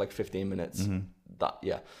work, but it's like 15 minutes.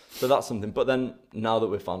 So that's something. But then now that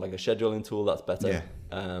we've found like a scheduling tool, that's better.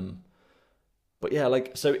 But yeah,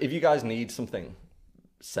 like, so if you guys need something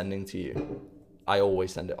sending to you, I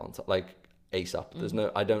always send it on to like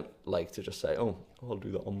ASAP. I don't like to just say, oh, I'll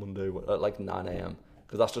do that on Monday at like 9 a.m.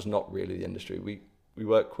 because that's just not really the industry. We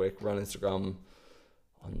work quick, we're on Instagram,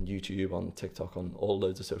 on YouTube, on TikTok, on all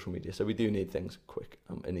loads of social media. So we do need things quick.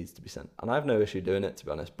 It needs to be sent. And I have no issue doing it, to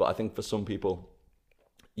be honest. But I think for some people,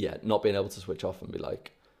 not being able to switch off and be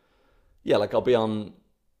like, like I'll be on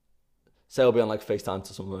like FaceTime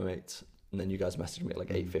to some of my mates, and then you guys message me at like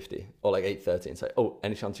 8:50 or like 8:30 and say, oh,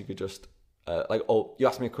 any chance you could just, you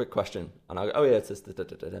asked me a quick question. And I go, oh yeah, it's this,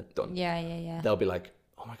 done. Yeah. They'll be like,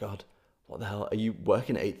 oh my God, what the hell? Are you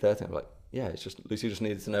working at 8:30? I'm like, yeah, it's just Lucy just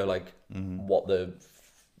needed to know like what the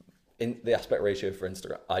aspect ratio for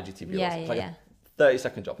Instagram IGTV was. It's like a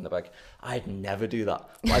 30-second job in the bag. I'd never do that.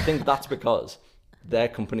 But I think that's because their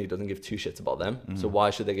company doesn't give 2 shits about them. So why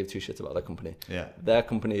should they give 2 shits about their company? Yeah. Their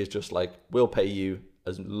company is just like, we'll pay you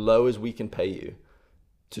as low as we can pay you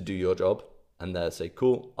to do your job. And they'll say,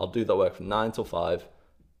 cool, I'll do that work from 9 till 5.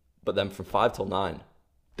 But then from 5 till 9,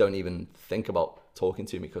 don't even think about talking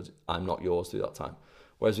to me because I'm not yours through that time.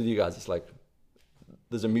 Whereas with you guys, it's like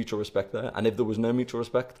there's a mutual respect there, and if there was no mutual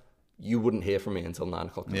respect, you wouldn't hear from me until 9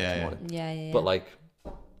 o'clock the next morning. Yeah. But like,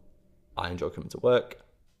 I enjoy coming to work.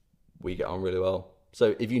 We get on really well.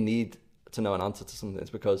 So if you need to know an answer to something,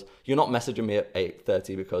 it's because you're not messaging me at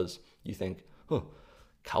 8:30 because you think, oh,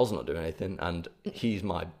 Cal's not doing anything and he's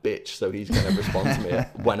my bitch, so he's going to respond to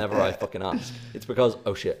me whenever I fucking ask. It's because,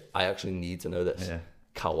 oh shit, I actually need to know this. Yeah.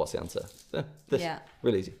 Cal, what's the answer?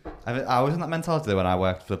 Really easy. I was in that mentality though when I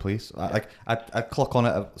worked for the police. I'd clock on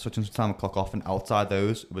at such and such time and clock off, and outside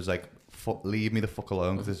those, it was like, leave me the fuck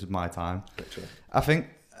alone because this is my time. Literally. I think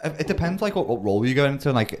it depends like what role you're going into,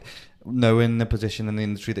 and like knowing the position in the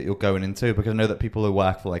industry that you're going into, because I know that people who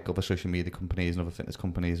work for like other social media companies and other fitness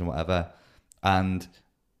companies and whatever, and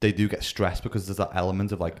they do get stressed because there's that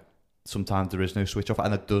element of like sometimes there is no switch off,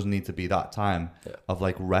 and there does need to be that time of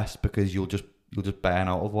like rest, because you'll just burn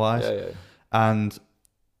out otherwise. And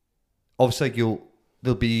obviously like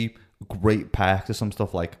there'll be great perks to some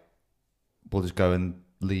stuff, like we'll just go and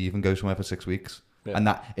leave and go somewhere for 6 weeks, and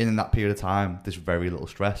that in that period of time there's very little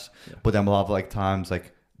stress. But then we'll have like times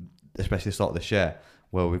like, especially the start of this year,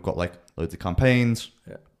 where we've got like loads of campaigns,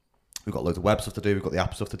 we've got loads of web stuff to do, we've got the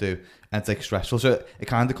app stuff to do, and it's like stressful. So it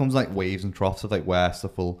kind of comes like waves and troughs of like where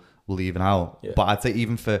stuff will even out. But I'd say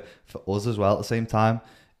even for us as well at the same time,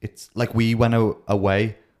 it's like we went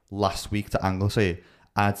away last week to Anglesey.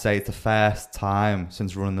 I'd say it's the first time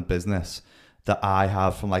since running the business that I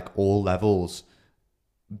have, from like all levels,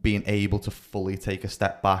 being able to fully take a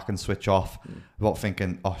step back and switch off without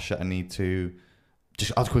thinking, oh shit, I need to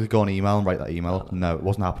I'll quickly go on email and write that email. No, it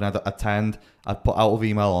wasn't happening. I'd put out of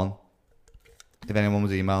email on. If anyone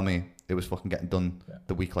was emailing me, it was fucking getting done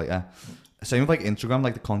the week later. Same with like Instagram,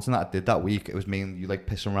 like the content that I did that week, it was me and you like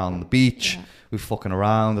pissing around on the beach. We were fucking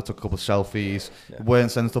around. I took a couple of selfies. Weren't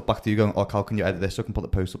sending stuff back to you going, oh, Cal, can you edit this so I can put the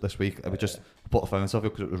post up this week? I would just put the phone selfie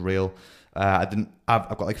because it was real. I've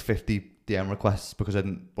got like 50 DM requests because I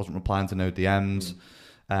wasn't replying to no DMs.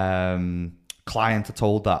 Clients are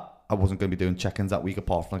told that I wasn't going to be doing check-ins that week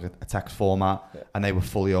apart from like a text format, and they were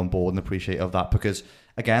fully on board and appreciative of that, because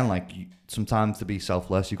again, like sometimes to be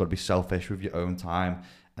selfless, you've got to be selfish with your own time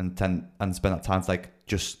and spend that time to like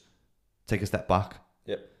just take a step back.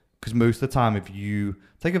 Because most of the time, if you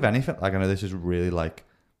think of anything, like I know this is really like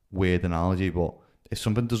weird analogy, but if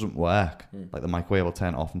something doesn't work, like the microwave will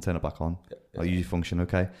turn it off and turn it back on. Like you function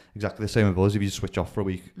okay. Exactly the same with us. If you just switch off for a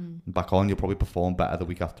week and back on, you'll probably perform better the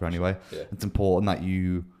week after anyway. It's important that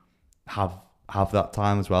you have that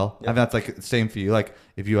time as well. I think that's like the same for you. Like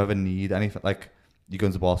if you ever need anything, like you go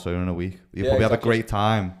into Barcelona in a week, you probably have a great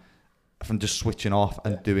time from just switching off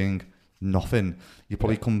and doing nothing. You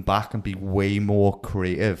probably come back and be way more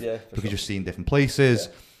creative because you're seeing different places.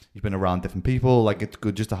 You've been around different people. Like it's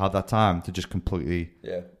good just to have that time to just completely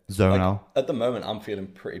zone out. At the moment, I'm feeling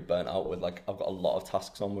pretty burnt out with like I've got a lot of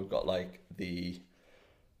tasks on. We've got like the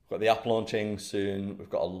app launching soon. We've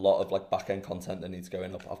got a lot of like back end content that needs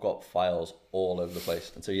going up. I've got files all over the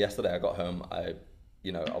place. And so yesterday I got home. I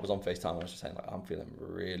was on FaceTime. I was just saying like I'm feeling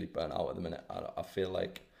really burnt out at the minute. I feel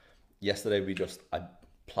like yesterday I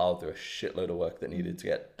plowed through a shitload of work that needed to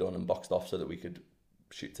get done and boxed off so that we could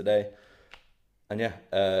shoot today. And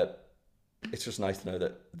it's just nice to know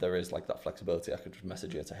that there is like that flexibility. I could just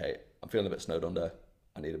message you and say, hey, I'm feeling a bit snowed under.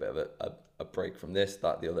 I need a bit of a break from this,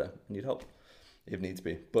 that, the other. I need help if needs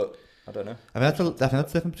be. But I don't know. I mean, that's the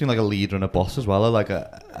difference between like a leader and a boss as well. Like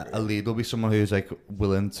a leader will be someone who's like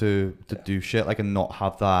willing to do shit, like, and not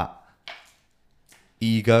have that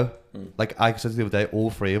ego. Like I said the other day, all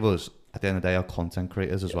three of us at the end of the day are content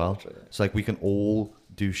creators as well. Literally. So like we can all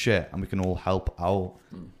do shit and we can all help out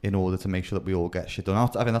in order to make sure that we all get shit done. I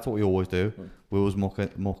think that's what we always do. We always muck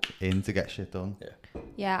in to get shit done.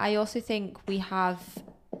 Yeah, I also think we have,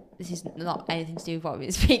 this is not anything to do with what we've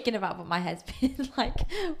been speaking about, but my head's been like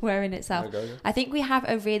wearing itself. I think we have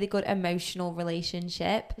a really good emotional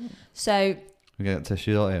relationship. So we get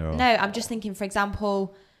tissue out here? Or? No, I'm just thinking, for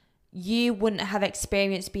example, you wouldn't have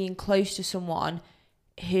experienced being close to someone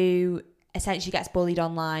who essentially gets bullied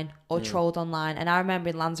online or trolled online. And I remember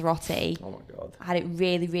in Lanzarote, oh my God, I had it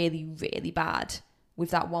really, really, really bad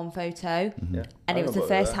with that one photo. Yeah. And it was the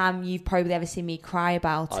first time you've probably ever seen me cry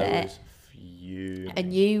about it. Was fuming.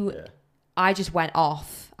 And I just went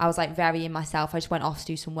off. I was like very in myself. I just went off to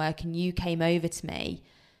do some work, and you came over to me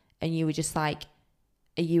and you were just like,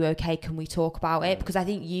 are you okay? Can we talk about it? Because I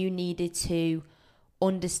think you needed to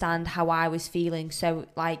understand how I was feeling. So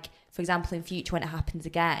like, for example, in future, when it happens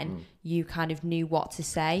again, you kind of knew what to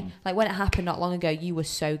say. Like when it happened not long ago, you were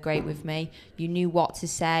so great with me. You knew what to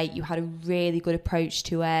say. You had a really good approach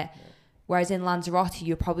to it. Whereas in Lanzarote,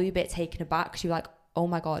 you were probably a bit taken aback because you were like, oh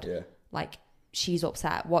my God, like she's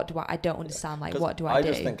upset. What do I don't understand. Like, 'Cause what do I do?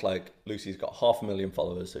 just think like Lucy's got 500,000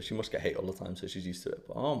 followers, so she must get hate all the time, so she's used to it.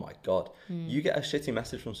 But oh my God, you get a shitty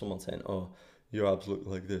message from someone saying, oh, your abs look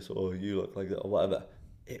like this, or you look like that, or whatever.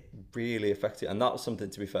 It really affects you. And that was something,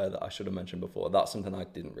 to be fair, that I should have mentioned before. That's something I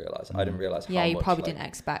didn't realise. I didn't realise how much. Yeah, you probably didn't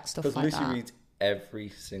expect stuff like that. Because Lucy reads every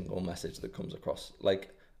single message that comes across.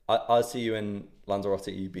 Like, I see you in Lanzarote,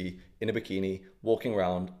 you'd be in a bikini, walking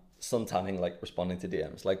around, sun tanning, like, responding to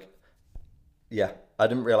DMs. Like, yeah, I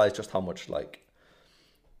didn't realise just how much, like,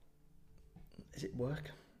 is it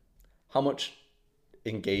work? How much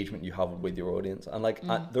engagement you have with your audience. And, like,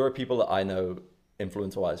 there are people that I know,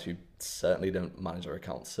 influencer-wise, who certainly don't manage their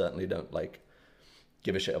accounts, certainly don't, like,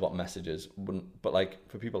 give a shit about messages. But, like,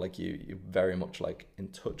 for people like you, you're very much, like, in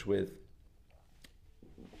touch with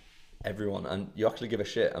everyone, and you actually give a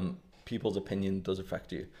shit, and people's opinion does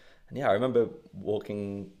affect you. And yeah, I remember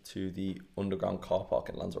walking to the underground car park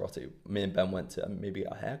in Lanzarote. Me and Ben went to maybe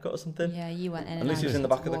a haircut or something. Yeah, you went in. And Lucy was in the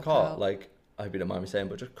back of the car, like, I hope you don't mind me saying,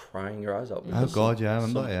 but just crying your eyes out. Oh God, yeah, I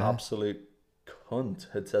remember. Some Yeah, absolute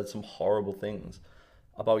cunt had said some horrible things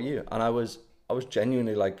about you, and I was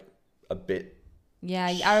genuinely like a bit. Yeah,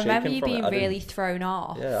 I remember shaken you from being it. really thrown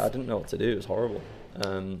off. Yeah, I didn't know what to do. It was horrible.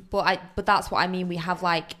 But that's what I mean. We have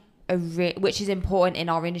like which is important in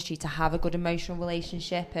our industry, to have a good emotional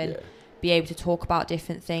relationship and be able to talk about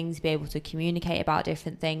different things, be able to communicate about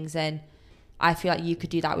different things. And I feel like you could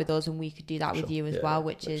do that with us, and we could do that with you as well,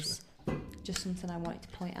 which is just something I wanted to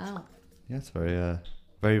point out. yeah, it's very,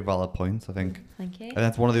 very valid point, I think. Thank you. And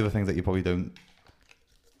that's one of the other things that you probably don't.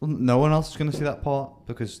 Well, no one else is going to see that part,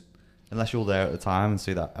 because unless you're there at the time and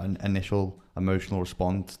see that initial emotional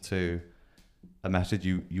response to a message,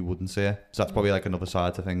 you wouldn't see it. So that's probably like another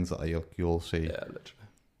side to things that you'll see literally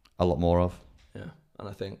a lot more of. Yeah, and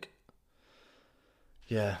I think,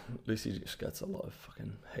 yeah, Lucy just gets a lot of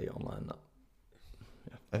fucking hate online. That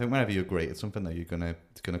I think whenever you're great at something, that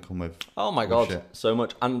it's gonna come with. Oh my with God, shit. so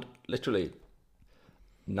much. And literally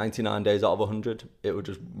 99 days out of 100, it would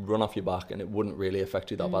just run off your back and it wouldn't really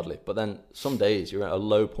affect you that badly. But then some days you're at a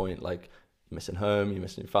low point, like you're missing home, you're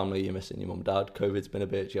missing your family, you're missing your mum and dad, COVID's been a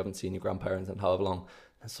bitch, you haven't seen your grandparents in however long,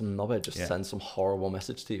 and some knobhead just sends some horrible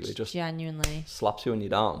message to you. It just genuinely slaps you when you're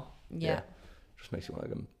down. Yeah. Just makes you want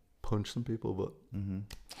to go punch some people. But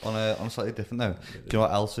On a slightly different note, do you know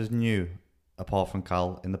what else is new apart from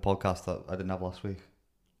Cal in the podcast that I didn't have last week?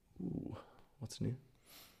 Ooh, what's new?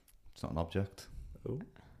 It's not an object. Oh,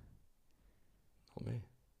 not me.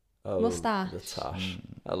 Oh, Moustache. the tash.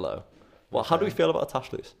 Hello. Well, how do we feel about a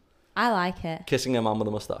tash, Luce? I like it. Kissing a man with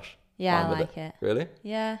a moustache. Yeah, Fine I with like it. Really?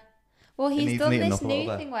 Yeah. Well, It he's needs done neating this up a little new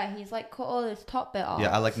bit. thing where he's like cut all his top bit off.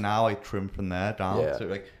 Yeah, I like now I trim from there down Yeah. to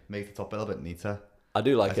like make the top a little bit neater. I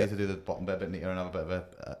do like I need it. to do the bottom bit a bit neater and have a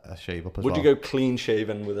bit of a shave up as Would well. you go clean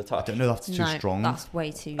shaven with a I tash? don't know, that's too No, strong. That's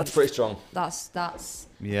way too. That's pretty strong. That's.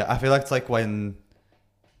 Yeah, I feel like it's like when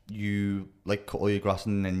you like cut all your grass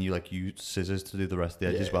and then you like use scissors to do the rest of the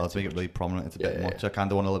edge as well to make it really prominent. It's a bit much. I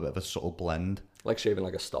kind of want a little bit of a subtle blend. Like shaving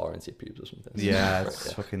like a star into your pubes or something. Yeah,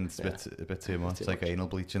 it's fucking a bit too much. It's like anal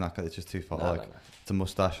bleaching. That it's just too far. No. It's a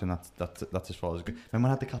mustache, and that's as far as it goes. Remember when I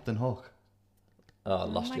had the Captain Hook?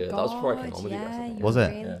 Last my year. That was before I came God, on with you guys. I think. you Was were it?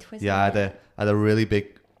 really Yeah. twisted Yeah, I it. had a really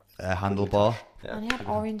big handlebar. Yeah. And he had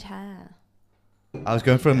orange hair. I was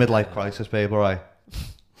going for a midlife crisis, babe. Alright.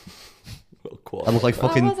 Little quad. I look like That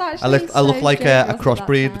fucking. was I actually look so like good, a wasn't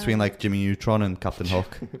crossbreed that between time? like Jimmy Neutron and Captain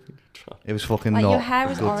Hook. It was fucking Like not your hair a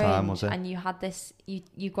was good orange, time, was it? and you had this.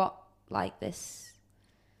 You got like this.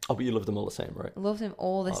 Oh, but you love them all the same, right? Loved him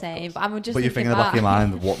all the Of same. course. But I'm just. But you're thinking in the back of your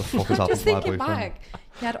mind, what the fuck has I'm happened just to my thinking boyfriend? back.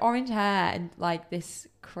 He had orange hair and like this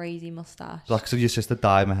crazy mustache. It's like, so your sister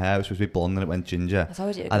dyed my hair. It was supposed to be blonde and it went ginger. That's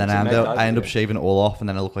always it. And then I Meg dyed ended it, up yeah. shaving it all off, and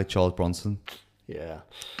then I looked like Charles Bronson. Yeah.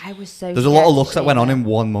 I was so. There's a lot of scared to looks that went shave on it. in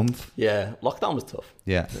 1 month. Yeah. Lockdown was tough.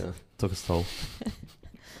 Yeah, Yeah. took its toll.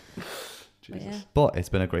 But Jesus. yeah. But it's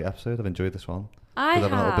been a great episode. I've enjoyed this one. I We've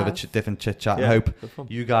had a little bit of a have. different chit chat. Yeah, I hope good fun.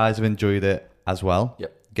 you guys have enjoyed it as well.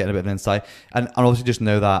 Yep. Getting a bit of an insight. And obviously just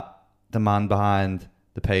know that the man behind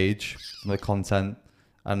the page, the content,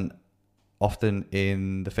 and often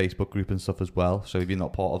in the Facebook group and stuff as well. So if you're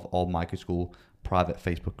not part of All Micro School private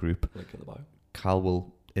Facebook group, Link in the bio. Cal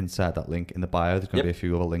will insert that link in the bio. There's going to be a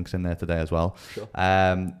few other links in there today as well. Sure.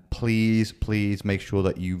 Please make sure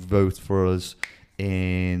that you vote for us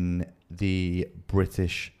in the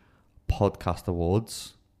British Podcast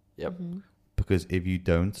Awards, Yep. because if you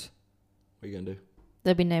don't, What are you going to do?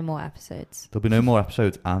 There'll be no more episodes. there'll be no more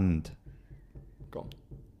episodes, and Go on.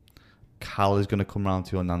 Cal is going to come round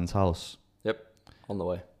to your nan's house Yep. On the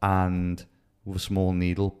way. and with a small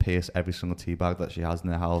needle pierce every single tea bag that she has in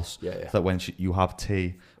her house. Yeah, yeah. So that when you have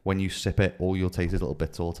tea, when you sip it, all you'll taste is little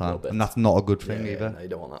bits all the time. Little bits. And that's not a good thing Yeah, either. no, you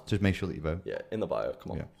don't want that. Just make sure that you vote. Yeah, in the bio,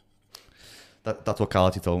 come on. Yeah. That's what Carl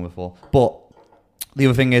actually told me before. But the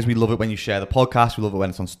other thing is, we love it when you share the podcast. We love it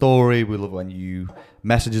when it's on story. We love it when you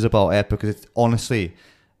messages about it, because it's honestly,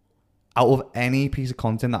 out of any piece of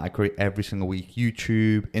content that I create every single week,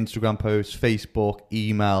 YouTube, Instagram posts, Facebook,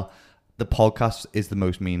 email, the podcast is the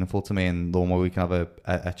most meaningful to me, and the one where we can have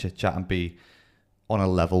a chit chat and be on a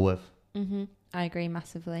level with. Mm-hmm. I agree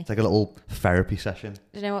massively. It's like a little therapy session.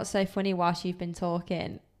 Do you know what's so funny whilst you've been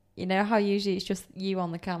talking? You know how usually it's just you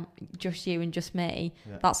on the just you and just me?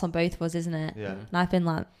 Yeah. That's on both of us, isn't it? Yeah. And I've been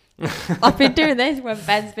like, I've been doing this when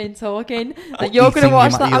Ben's been talking. That you're going to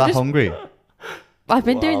watch that. You're I'm that just hungry. I've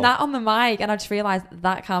been doing that on the mic, and I just realised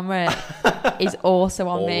that camera is also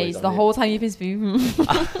on me. Always So on the you. whole time you've been speaking.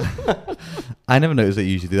 I never noticed that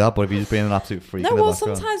you usually do that, but if you just being an absolute freak. No, in the well,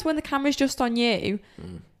 background. sometimes when the camera's just on you,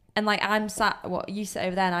 and like I'm sat, you sit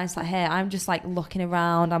over there, and I'm sat here, I'm just like looking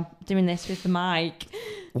around. I'm doing this with the mic,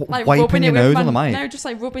 like wiping rubbing your it with nose on the mic. No, just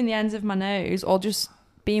like rubbing the ends of my nose, or just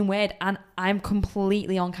being weird. And I'm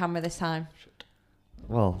completely on camera this time.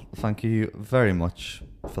 Well, thank you very much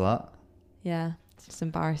for that. Yeah, it's just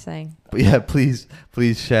embarrassing. But yeah, please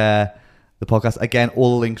share the podcast. Again,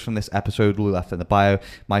 all the links from this episode will be left in the bio.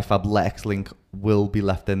 My Fabletics link will be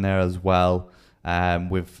left in there as well,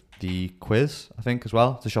 with the quiz, I think, as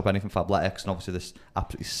well, to shop anything Fabletics, and obviously this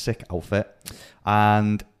absolutely sick outfit.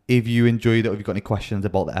 And if you enjoyed it, or if you've got any questions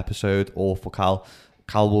about the episode, or for Cal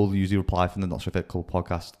will usually reply from the Not So Fit Club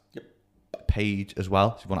podcast page as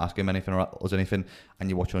well. So if you want to ask him anything or us anything, and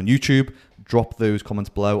you're watching on YouTube, drop those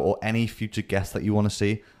comments below, or any future guests that you want to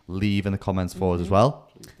see, leave in the comments for us as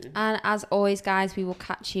well. And as always, guys, we will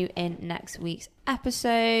catch you in next week's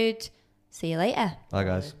episode. See you later. Bye,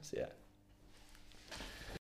 guys. See ya.